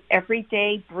meditating every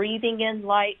day, breathing in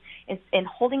light, and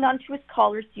holding on to his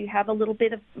collar so you have a little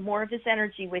bit of more of his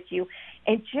energy with you,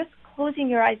 and just closing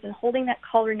your eyes and holding that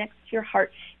collar next to your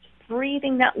heart, just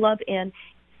breathing that love in.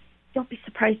 Don't be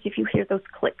surprised if you hear those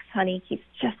clicks, honey. He's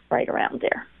just right around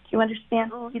there. Do you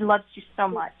understand? He loves you so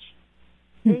much.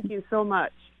 Thank you so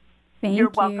much. You're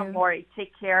welcome, Lori.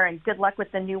 Take care, and good luck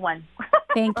with the new one.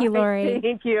 Thank you, Lori.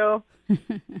 Thank you.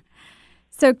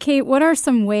 So, Kate, what are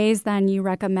some ways then you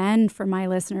recommend for my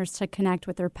listeners to connect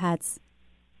with their pets?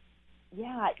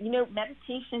 Yeah,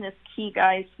 meditation is key,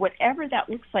 guys, whatever that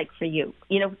looks like for you.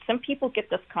 Some people get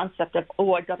this concept of,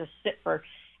 I got to sit for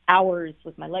hours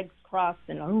with my legs crossed,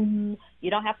 and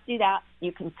you don't have to do that.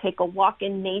 You can take a walk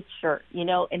in nature,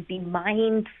 and be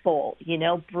mindful,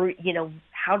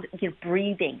 how you're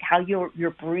breathing, how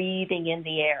you're breathing in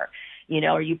the air.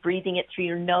 Are you breathing it through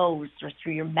your nose or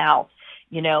through your mouth?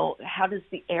 How does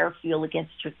the air feel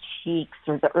against your cheeks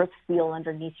or the earth feel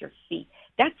underneath your feet?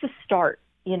 That's a start.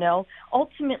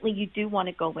 Ultimately you do want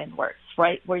to go inwards,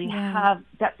 right? Where you have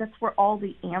that's where all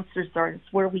the answers are.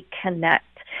 It's where we connect.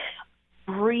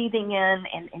 Breathing in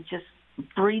and just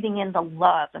breathing in the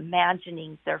love,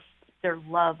 imagining their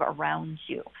love around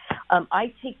you.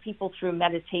 I take people through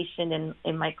meditation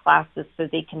in my classes so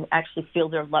they can actually feel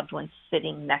their loved ones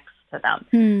sitting next to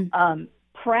them.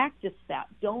 Practice that.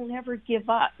 Don't ever give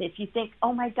up. If you think,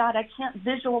 oh my God, I can't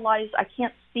visualize, I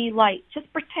can't see light,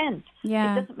 just pretend.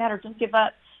 Yeah. It doesn't matter. Don't give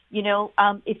up.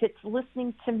 If it's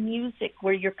listening to music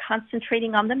where you're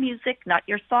concentrating on the music, not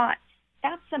your thoughts,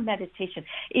 that's a meditation.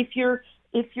 If you're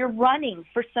running,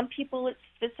 for some people it's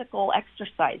physical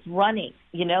exercise, running,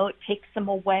 it takes them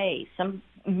away. Some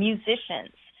musicians,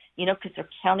 because they're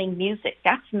counting music,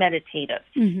 that's meditative.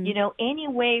 Any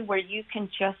way where you can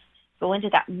just go into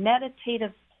that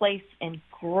meditative place and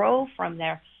grow from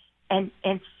there and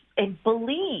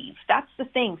believe. That's the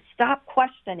thing. Stop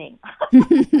questioning.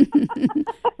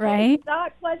 Right?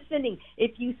 Stop questioning.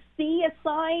 If you see a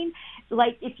sign,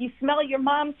 like if you smell your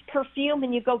mom's perfume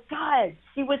and you go, God,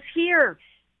 she was here,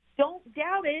 don't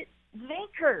doubt it.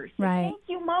 Thank her. Say, Right. Thank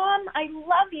you, Mom. I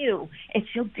love you. And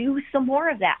she'll do some more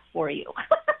of that for you.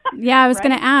 Yeah, I was Right?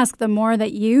 going to ask, the more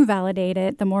that you validate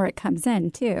it, the more it comes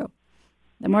in, too.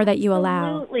 The more that you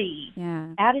allow. Absolutely. Yeah.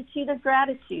 Attitude of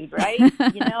gratitude, right?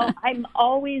 I'm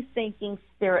always thanking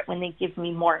Spirit when they give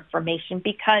me more information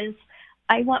because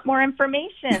I want more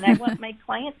information. I want my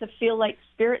client to feel like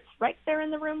Spirit's right there in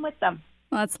the room with them.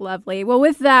 Well, that's lovely. Well,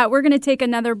 with that, we're going to take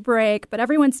another break, but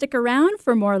everyone stick around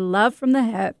for more Love from the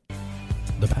Hip.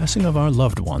 The passing of our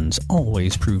loved ones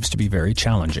always proves to be very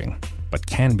challenging, but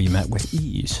can be met with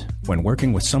ease when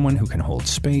working with someone who can hold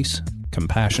space,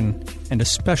 compassion, and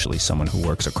especially someone who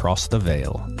works across the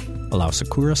veil. Allow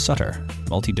Sakura Sutter,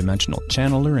 multidimensional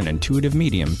channeler and intuitive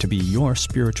medium, to be your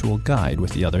spiritual guide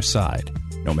with the other side.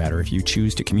 No matter if you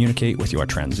choose to communicate with your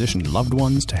transitioned loved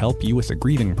ones to help you with the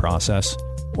grieving process,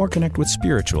 or connect with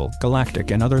spiritual, galactic,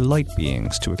 and other light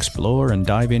beings to explore and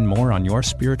dive in more on your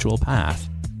spiritual path,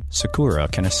 Sakura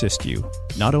can assist you.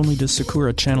 Not only does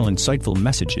Sakura channel insightful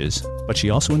messages, but she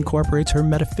also incorporates her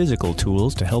metaphysical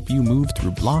tools to help you move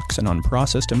through blocks and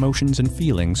unprocessed emotions and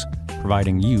feelings,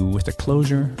 providing you with a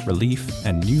closure, relief,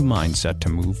 and new mindset to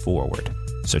move forward.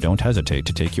 So don't hesitate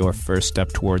to take your first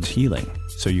step towards healing,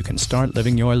 so you can start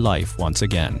living your life once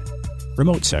again.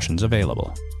 Remote sessions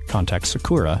available. Contact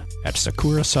Sakura at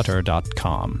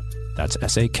sakurasutter.com. That's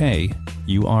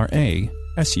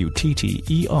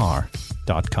SAKURASUTTER.com.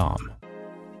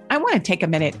 I want to take a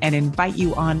minute and invite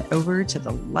you on over to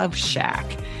the Love Shack.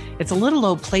 It's a little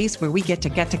old place where we get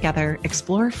together,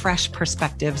 explore fresh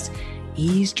perspectives,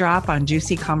 eavesdrop on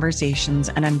juicy conversations,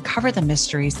 and uncover the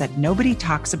mysteries that nobody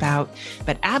talks about,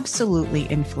 but absolutely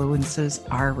influences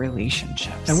our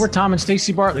relationships. And we're Tom and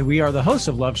Stacey Bartley. We are the hosts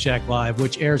of Love Shack Live,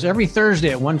 which airs every Thursday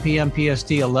at 1 p.m.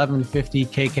 PST, 1150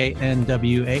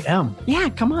 KKNWAM. Yeah,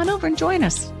 come on over and join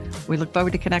us. We look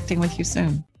forward to connecting with you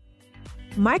soon.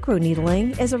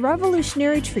 Microneedling is a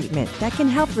revolutionary treatment that can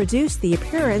help reduce the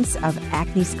appearance of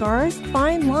acne scars,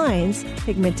 fine lines,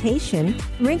 pigmentation,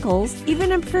 wrinkles,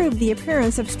 even improve the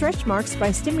appearance of stretch marks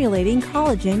by stimulating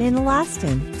collagen and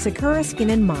elastin. Sakura Skin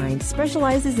and Mind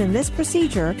specializes in this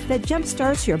procedure that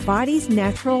jumpstarts your body's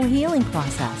natural healing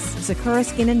process. Sakura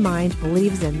Skin and Mind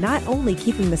believes in not only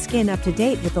keeping the skin up to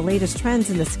date with the latest trends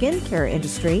in the skincare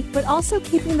industry, but also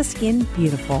keeping the skin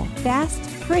beautiful, fast,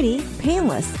 pretty,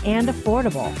 painless, and affordable.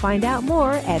 Find out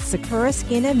more at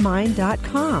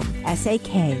sakuraskinandmind.com.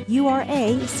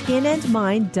 SAKURA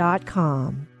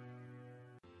skinandmind.com.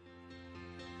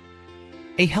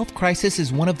 A health crisis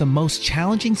is one of the most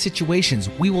challenging situations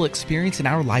we will experience in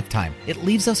our lifetime. It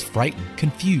leaves us frightened,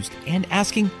 confused, and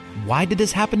asking, why did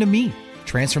this happen to me?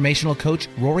 Transformational coach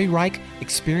Rory Reich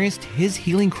experienced his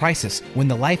healing crisis when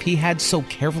the life he had so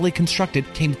carefully constructed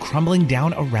came crumbling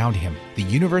down around him. The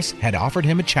universe had offered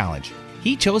him a challenge.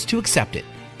 He chose to accept it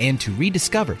and to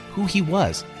rediscover who he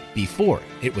was before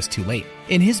it was too late.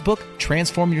 In his book,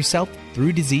 Transform Yourself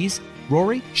Through Disease,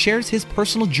 Rory shares his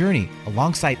personal journey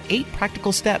alongside 8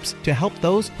 practical steps to help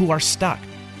those who are stuck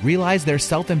realize their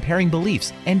self-impairing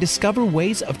beliefs and discover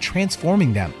ways of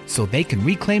transforming them so they can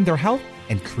reclaim their health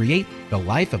and create the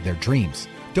life of their dreams.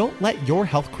 Don't let your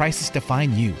health crisis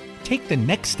define you. Take the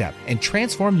next step and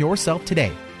transform yourself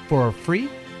today. For a free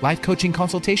life coaching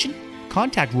consultation,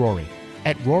 contact Rory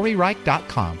at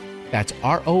roryreich.com. That's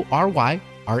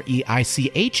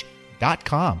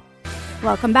RORYREICH.com.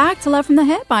 Welcome back to Love from the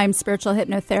Hip. I'm spiritual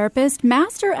hypnotherapist,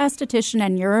 master esthetician,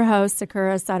 and your host,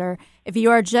 Sakura Sutter. If you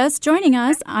are just joining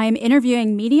us, I'm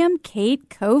interviewing medium Kate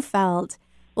Kofeld.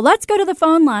 Well, let's go to the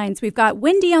phone lines. We've got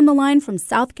Wendy on the line from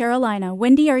South Carolina.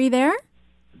 Wendy, are you there?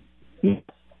 Yes.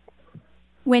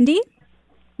 Wendy?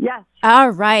 Yes. All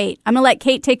right. I'm going to let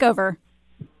Kate take over.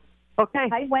 Okay.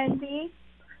 Hi, Wendy.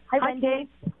 Hi, Wendy. Kate.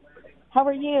 How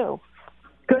are you?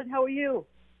 Good. How are you?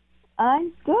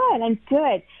 I'm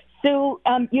good. So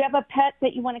you have a pet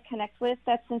that you want to connect with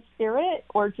that's in spirit,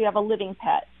 or do you have a living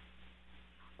pet?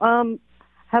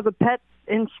 Have a pet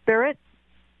in spirit.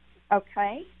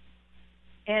 Okay.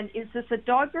 And is this a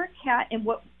dog or a cat? And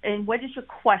what is your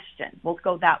question? We'll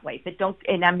go that way, but don't.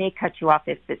 And I may cut you off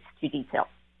if it's too detailed.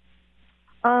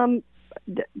 I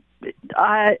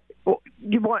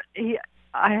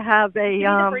have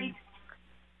a.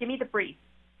 Give me the brief.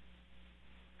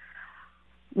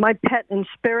 My pet in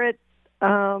spirit.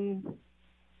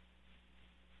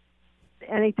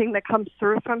 Anything that comes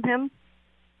through from him.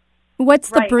 What's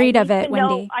the breed of it,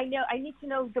 Wendy? I need to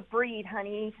know the breed,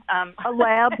 honey. A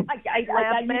lab.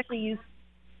 I usually use.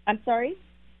 I'm sorry.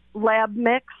 Lab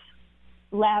mix.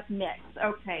 Lab mix.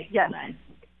 Okay. Yes.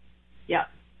 Yeah.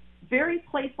 Very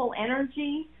playful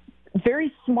energy.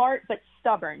 Very smart but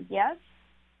stubborn. Yes.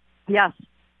 Yes.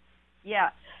 Yeah.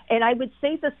 And I would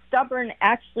say the stubborn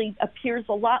actually appears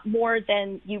a lot more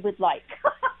than you would like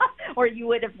or you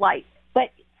would have liked. But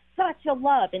such a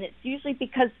love, and it's usually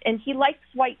because, and he likes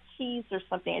white cheese or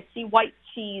something. I see white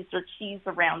cheese or cheese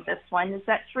around this one. Is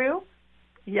that true?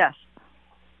 Yes.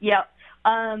 Yep.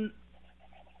 And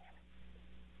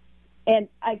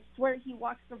I swear he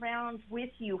walks around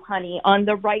with you, honey, on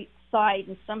the right side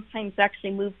and sometimes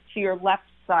actually moves to your left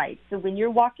side. So when you're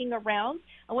walking around,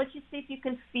 I want you to see if you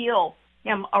can feel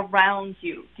him around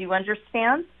you. Do you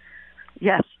understand?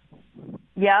 Yes.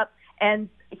 Yep. And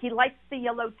he likes the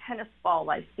yellow tennis ball,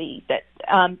 I see. That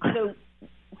so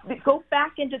go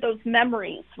back into those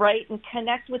memories, right, and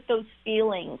connect with those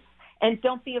feelings. And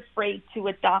don't be afraid to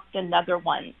adopt another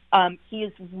one. He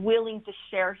is willing to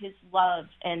share his love,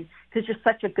 and because you're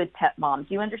such a good pet mom.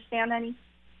 Do you understand, honey?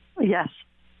 Yes.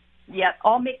 Yeah.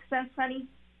 All makes sense, honey?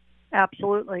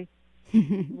 Absolutely.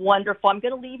 Wonderful. I'm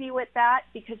going to leave you with that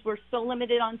because we're so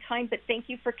limited on time, but thank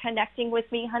you for connecting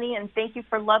with me, honey, and thank you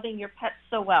for loving your pets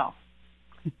so well.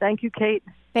 Thank you, Kate.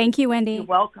 Thank you, Wendy. You're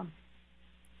welcome.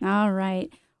 All right.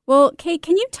 Well, Kate,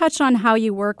 can you touch on how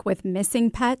you work with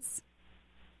missing pets?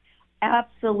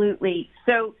 Absolutely.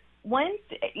 So one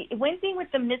thing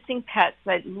with the missing pets,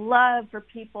 I'd love for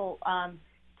people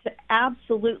to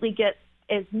absolutely get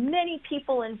as many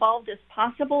people involved as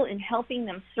possible in helping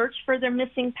them search for their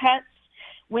missing pets.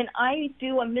 When I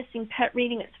do a missing pet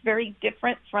reading, it's very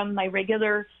different from my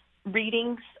regular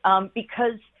readings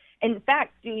because, in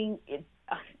fact,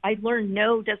 I learned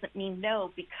no doesn't mean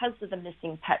no because of the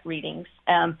missing pet readings.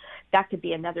 That could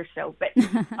be another show. But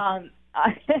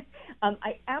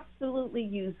I absolutely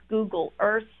use Google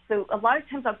Earth. So a lot of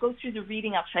times I'll go through the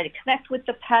reading. I'll try to connect with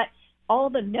the pet. All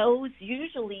the no's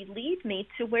usually lead me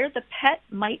to where the pet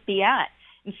might be at.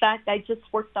 In fact, I just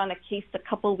worked on a case a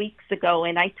couple weeks ago,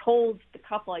 and I told the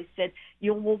couple, I said,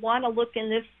 you will want to look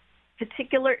in this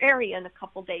particular area in a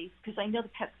couple days because I know the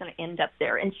pet's going to end up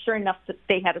there. And sure enough,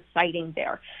 they had a sighting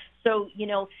there. So,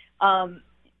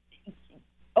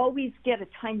 always get a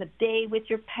time of day with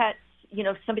your pets.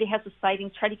 If somebody has a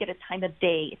sighting, try to get a time of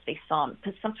day if they saw them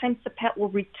because sometimes the pet will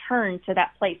return to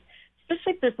that place,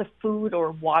 especially if there's a food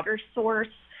or water source,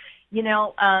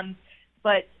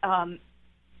 but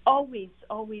always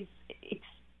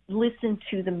listen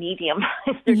to the medium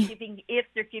if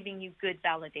they're giving you good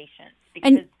validation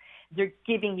because they're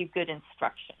giving you good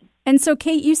instruction. And so,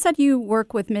 Kate, you said you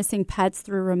work with missing pets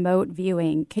through remote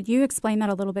viewing. Could you explain that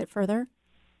a little bit further?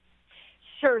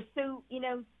 Sure. So,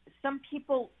 some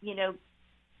people,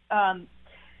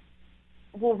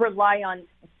 will rely on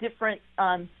different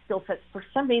skill sets. For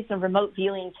some reason, remote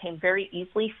viewing came very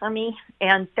easily for me,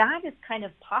 and that is kind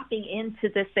of popping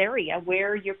into this area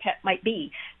where your pet might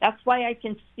be. That's why I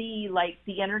can see, like,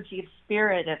 the energy of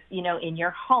spirit, in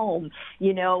your home,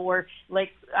 or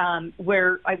like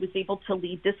where I was able to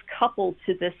lead this couple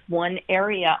to this one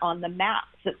area on the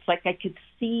maps. It's like I could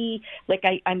see, like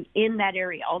I'm in that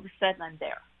area. All of a sudden, I'm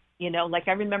there. Like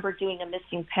I remember doing a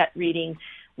missing pet reading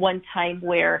one time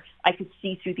where I could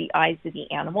see through the eyes of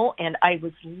the animal, and I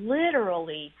was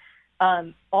literally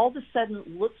all of a sudden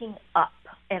looking up,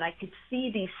 and I could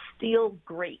see these steel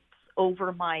grates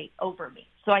over me.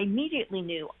 So I immediately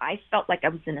knew I felt like I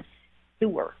was in a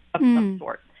sewer of some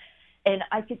sort, and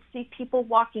I could see people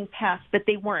walking past, but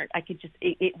they weren't. I could just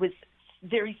it was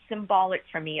very symbolic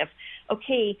for me of,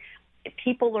 okay,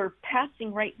 people are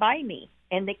passing right by me,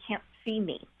 and they can't see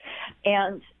me.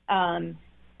 And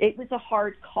it was a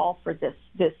hard call for this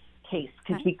case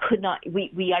because we could not,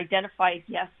 we identified,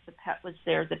 yes, the pet was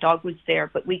there, the dog was there,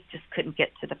 but we just couldn't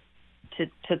get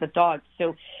to the dog.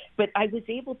 So, but I was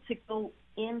able to go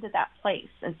into that place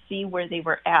and see where they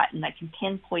were at, and I can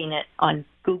pinpoint it on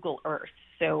Google Earth.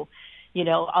 So,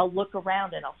 I'll look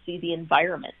around and I'll see the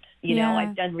environment.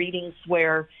 I've done readings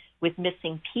where with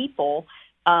missing people,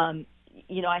 I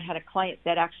had a client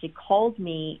that actually called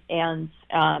me, and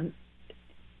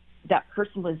that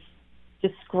person was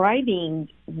describing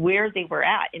where they were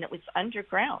at, and it was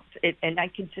underground. And I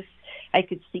could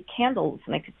see candles,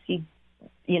 and I could see,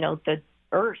 the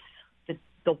earth.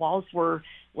 The walls were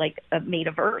like made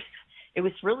of earth. It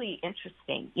was really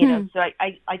interesting, So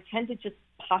I tend to just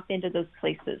pop into those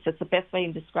places. That's the best way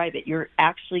to describe it. You're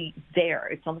actually there.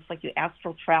 It's almost like you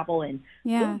astral travel, and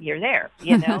boom, you're there.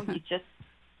 You just.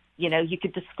 You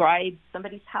could describe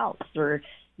somebody's house or,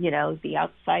 the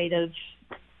outside of,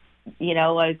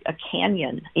 a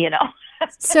canyon,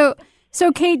 So,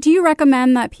 Kate, do you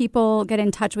recommend that people get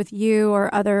in touch with you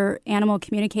or other animal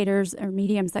communicators or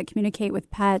mediums that communicate with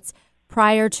pets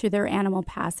prior to their animal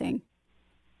passing?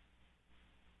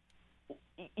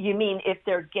 You mean if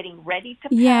they're getting ready to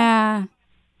pass? Yeah.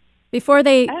 Before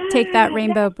they take that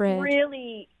rainbow bridge.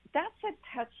 Really that's a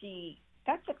touchy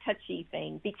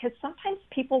thing, because sometimes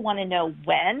people want to know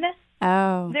when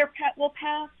their pet will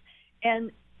pass,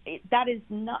 and that is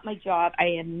not my job. I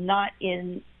am not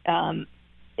in, and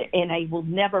I will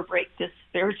never break this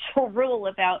spiritual rule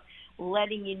about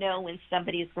letting you know when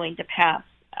somebody is going to pass.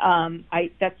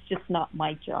 That's just not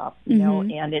my job, you know,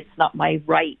 and it's not my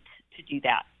right to do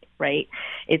that, right?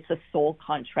 It's a soul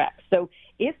contract. So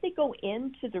if they go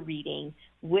into the reading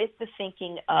with the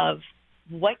thinking of,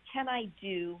 what can I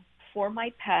do for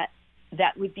my pet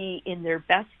that would be in their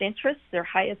best interest, their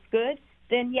highest good,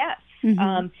 then yes.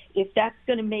 If that's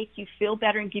going to make you feel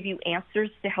better and give you answers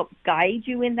to help guide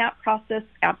you in that process,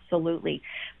 absolutely.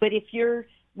 But if you're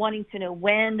wanting to know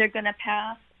when they're going to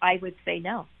pass, I would say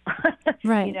no.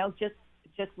 Right. You know, just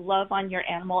love on your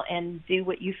animal and do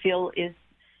what you feel is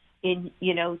in,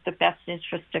 you know, the best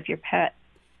interest of your pet.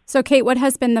 So, Kate, what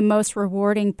has been the most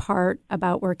rewarding part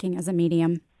about working as a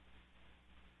medium?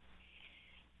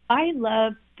 I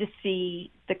love to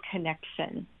see the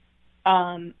connection.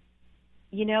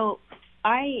 You know,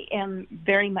 I am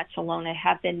very much alone. I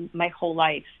have been my whole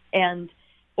life,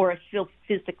 or I feel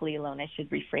physically alone. I should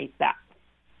rephrase that.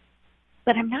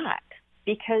 But I'm not,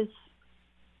 because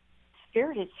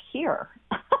Spirit is here.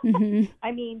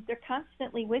 I mean, they're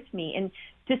constantly with me. And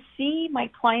to see my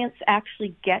clients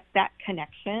actually get that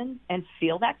connection and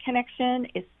feel that connection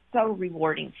is so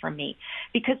rewarding for me,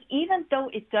 because even though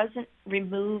it doesn't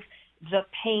remove the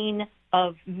pain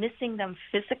of missing them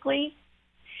physically,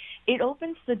 it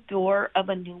opens the door of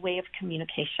a new way of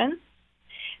communication,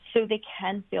 so they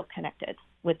can feel connected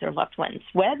with their loved ones,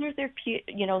 whether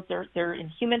they're in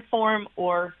human form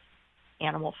or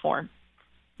animal form.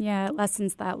 Yeah, it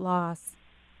lessens that loss,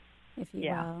 if you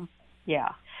will.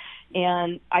 Yeah,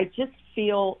 and I just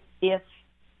feel if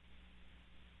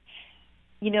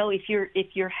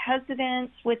you're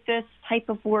hesitant with this type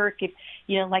of work, if,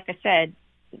 you know, like I said,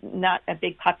 not a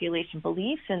big population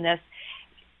believes in this,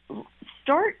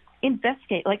 start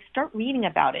investigating, start reading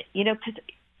about it, you know, because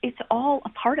it's all a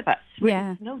part of us.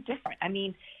 Yeah. It's no different. I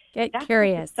mean, get that's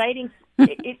curious. Exciting.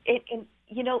 And,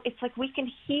 you know, it's like we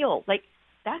can heal. Like,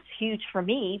 that's huge for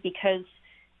me, because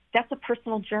that's a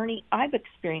personal journey I've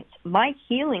experienced. My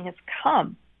healing has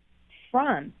come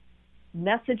from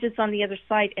messages on the other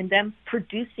side, and them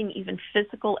producing even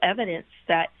physical evidence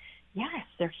that, yes,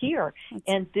 they're here,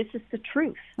 and this is the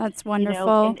truth. That's wonderful. You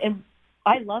know, and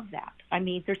I love that. I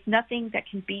mean, there's nothing that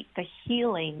can beat the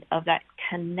healing of that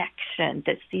connection,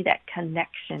 to see that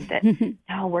connection that,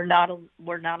 no, we're not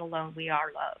alone. We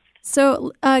are loved.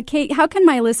 So, Kate, how can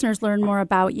my listeners learn more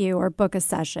about you or book a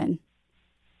session?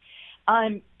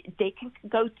 They can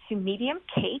go to Medium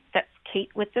Kate. That's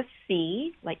Kate with a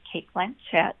C, like Kate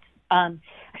Blanchett.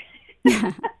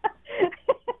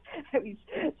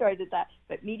 Sorry, I did that.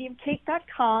 But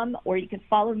MediumKate.com, or you can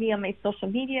follow me on my social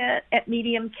media at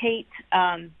Medium Kate.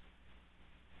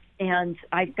 And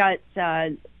I've got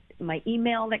my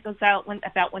email that goes out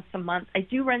about once a month. I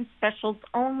do run specials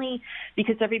only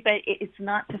because it's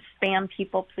not to spam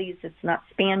people, please. It's not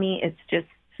spammy. It's just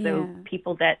so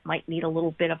people that might need a little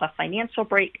bit of a financial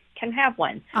break can have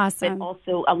one. Awesome. But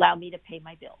also allow me to pay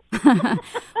my bills.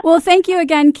 Well, thank you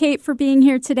again, Kate, for being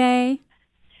here today.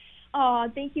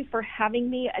 Thank you for having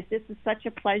me. This is such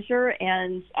a pleasure,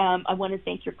 and I want to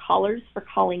thank your callers for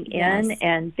calling in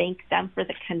and thank them for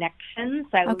the connections.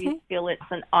 I always feel it's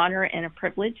an honor and a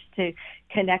privilege to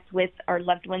connect with our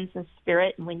loved ones in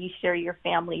spirit, and when you share your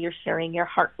family, you're sharing your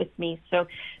heart with me. So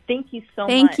thank you so much.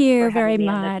 Thank you very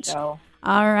much.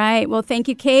 All right. Well, thank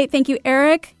you, Kate. Thank you,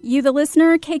 Eric. You, the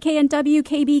listener, KKNW,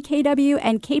 KBKW,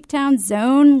 and Cape Town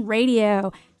Zone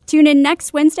Radio. Tune in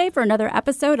next Wednesday for another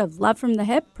episode of Love from the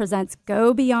Hip presents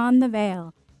Go Beyond the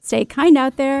Veil. Stay kind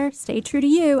out there, stay true to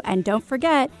you, and don't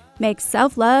forget, make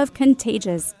self-love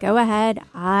contagious. Go ahead,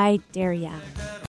 I dare ya.